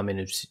patients who've come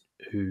in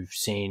who've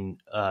seen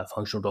a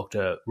functional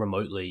doctor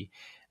remotely,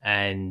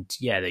 and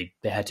they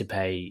had to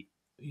pay,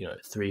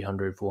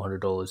 $300,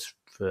 $400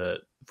 for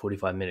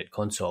 45-minute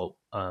consult.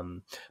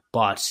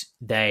 But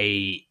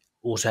they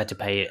also had to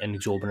pay an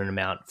exorbitant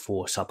amount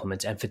for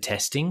supplements and for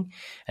testing.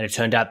 And it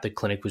turned out the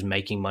clinic was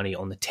making money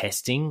on the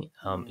testing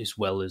as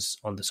well as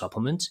on the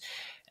supplements.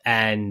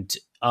 And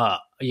I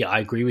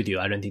agree with you.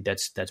 I don't think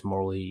that's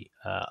morally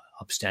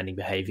upstanding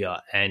behavior,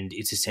 and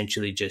it's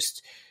essentially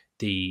just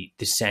the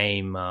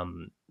same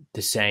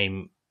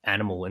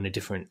animal in a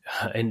different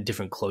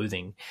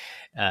clothing.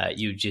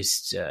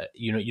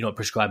 You're not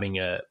prescribing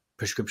a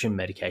prescription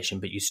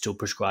medication, but you're still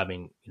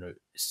prescribing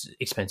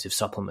expensive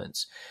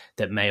supplements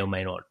that may or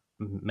may not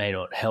may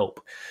not help.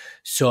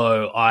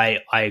 So I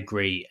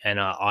agree, and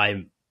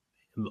I'm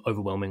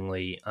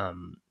overwhelmingly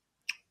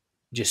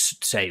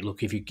just say,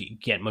 look, if you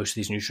get most of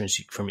these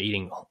nutrients from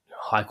eating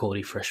high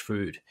quality fresh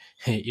food,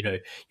 you're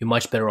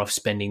much better off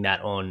spending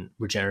that on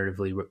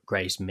regeneratively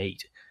grazed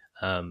meat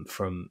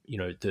from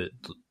the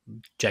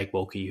Jake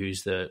Wolke,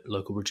 who's the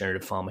local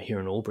regenerative farmer here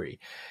in Albury,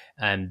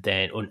 and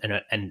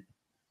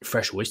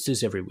fresh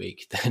oysters every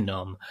week than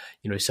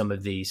some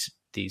of these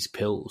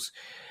pills.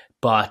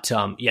 But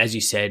as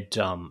you said,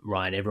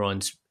 Ryan,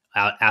 everyone's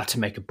out to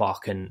make a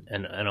buck, and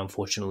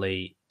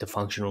unfortunately, the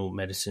functional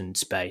medicine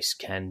space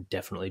can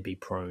definitely be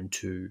prone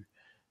to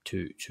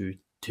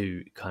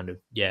kind of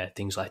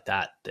things like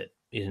that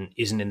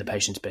isn't in the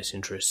patient's best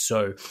interest.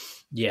 So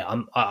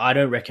I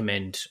don't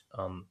recommend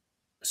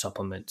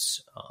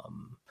supplements,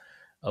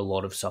 a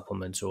lot of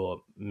supplements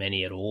or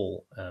many at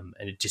all, and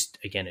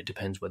it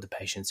depends where the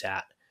patient's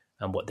at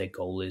and what their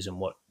goal is and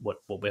what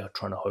we're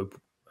trying to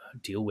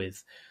deal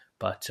with.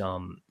 But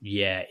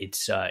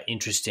it's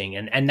interesting,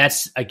 and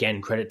that's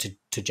again credit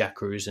to Jack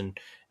Cruz and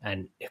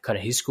kind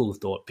of his school of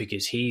thought,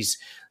 because he's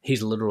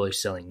literally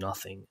selling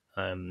nothing.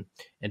 And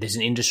there's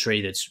an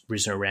industry that's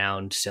risen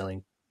around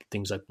selling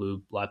things like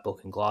blue light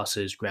blocking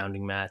glasses,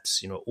 grounding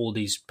mats, all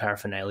these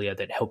paraphernalia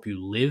that help you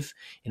live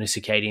in a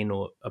circadian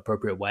or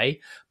appropriate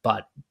way.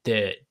 But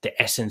the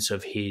essence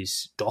of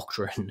his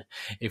doctrine,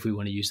 if we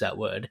want to use that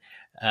word,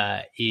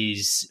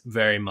 is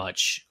very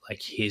much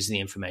like, here's the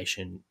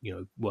information,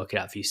 work it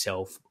out for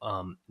yourself,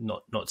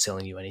 not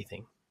selling you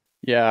anything.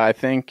 Yeah, I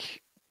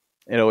think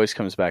it always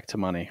comes back to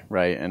money,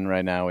 right? And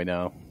right now we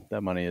know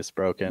that money is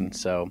broken.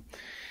 So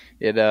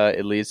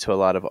it leads to a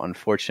lot of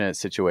unfortunate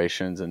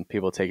situations and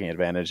people taking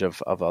advantage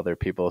of other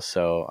people.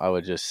 So I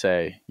would just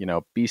say,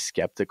 be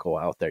skeptical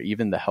out there.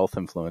 Even the health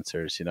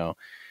influencers,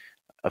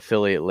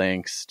 affiliate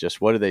links,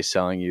 just what are they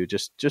selling you?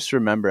 Just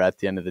remember at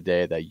the end of the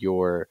day that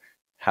you're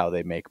how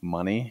they make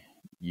money,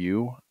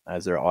 you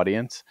as their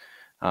audience.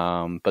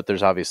 But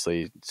there's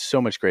obviously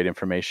so much great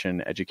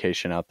information,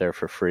 education out there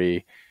for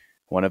free.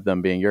 One of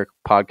them being your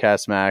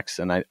podcast, Max.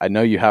 And I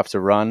know you have to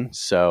run.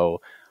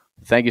 So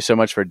thank you so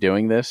much for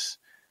doing this.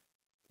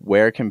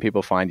 Where can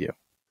people find you?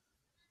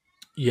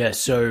 Yeah,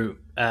 so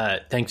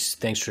thanks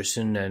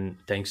Tristan, and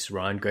thanks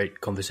Ryan.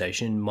 Great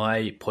conversation.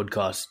 My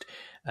podcast,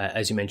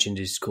 as you mentioned,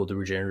 is called the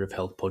Regenerative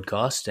Health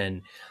Podcast,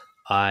 and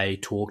I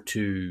talk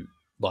to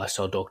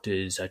lifestyle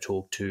doctors, I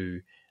talk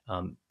to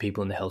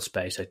people in the health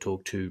space, I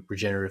talk to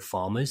regenerative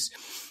farmers,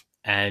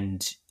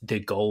 and the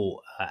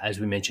goal, as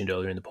we mentioned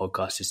earlier in the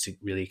podcast, is to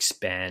really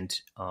expand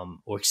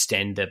or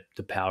extend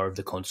the power of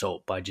the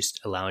consult by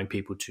just allowing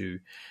people to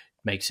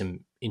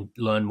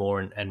learn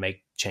more and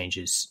make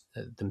changes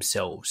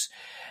themselves.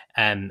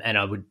 And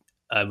I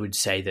would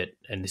say that,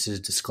 and this is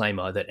a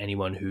disclaimer, that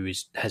anyone who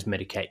is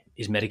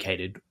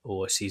medicated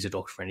or sees a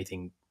doctor for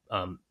anything,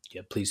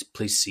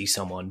 please see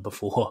someone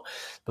before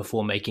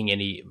making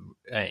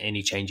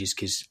any changes,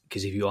 because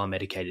if you are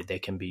medicated, there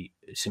can be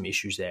some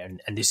issues there,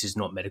 and this is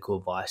not medical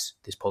advice,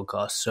 this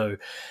podcast. So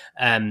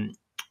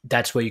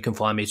that's where you can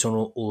find me. It's on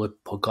all the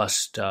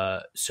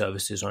podcast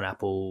services, on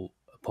Apple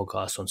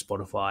Podcasts, on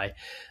Spotify,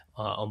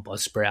 on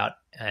Buzzsprout,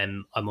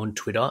 and I'm on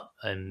Twitter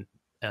and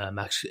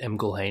Max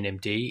Gulhane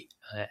MD,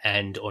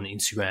 and on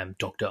Instagram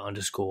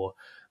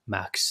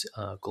Dr._Max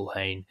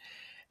Gulhane.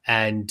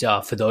 And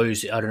for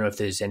those, I don't know if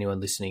there's anyone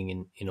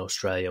listening in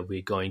Australia,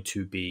 we're going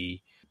to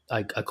be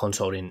a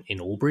consult in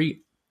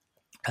Albury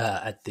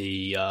at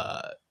the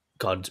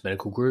Gardens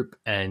Medical Group,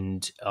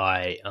 and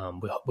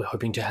we're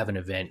hoping to have an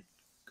event.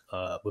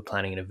 We're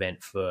planning an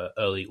event for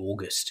early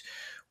August,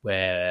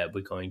 where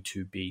we're going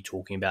to be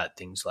talking about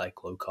things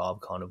like low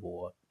carb,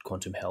 carnivore,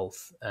 quantum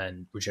health,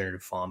 and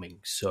regenerative farming.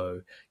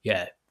 So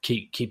yeah,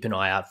 keep an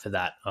eye out for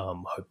that.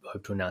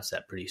 Hope to announce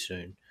that pretty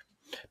soon.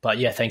 But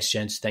yeah, thanks,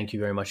 gents. Thank you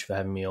very much for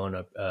having me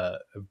on. I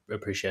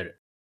appreciate it.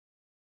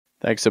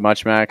 Thanks so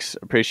much, Max.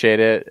 Appreciate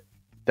it.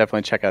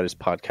 Definitely check out his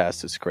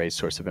podcast. It's a great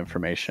source of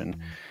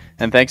information.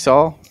 And thanks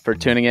all for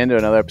tuning in to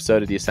another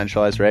episode of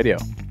Decentralized Radio.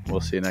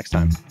 We'll see you next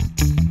time.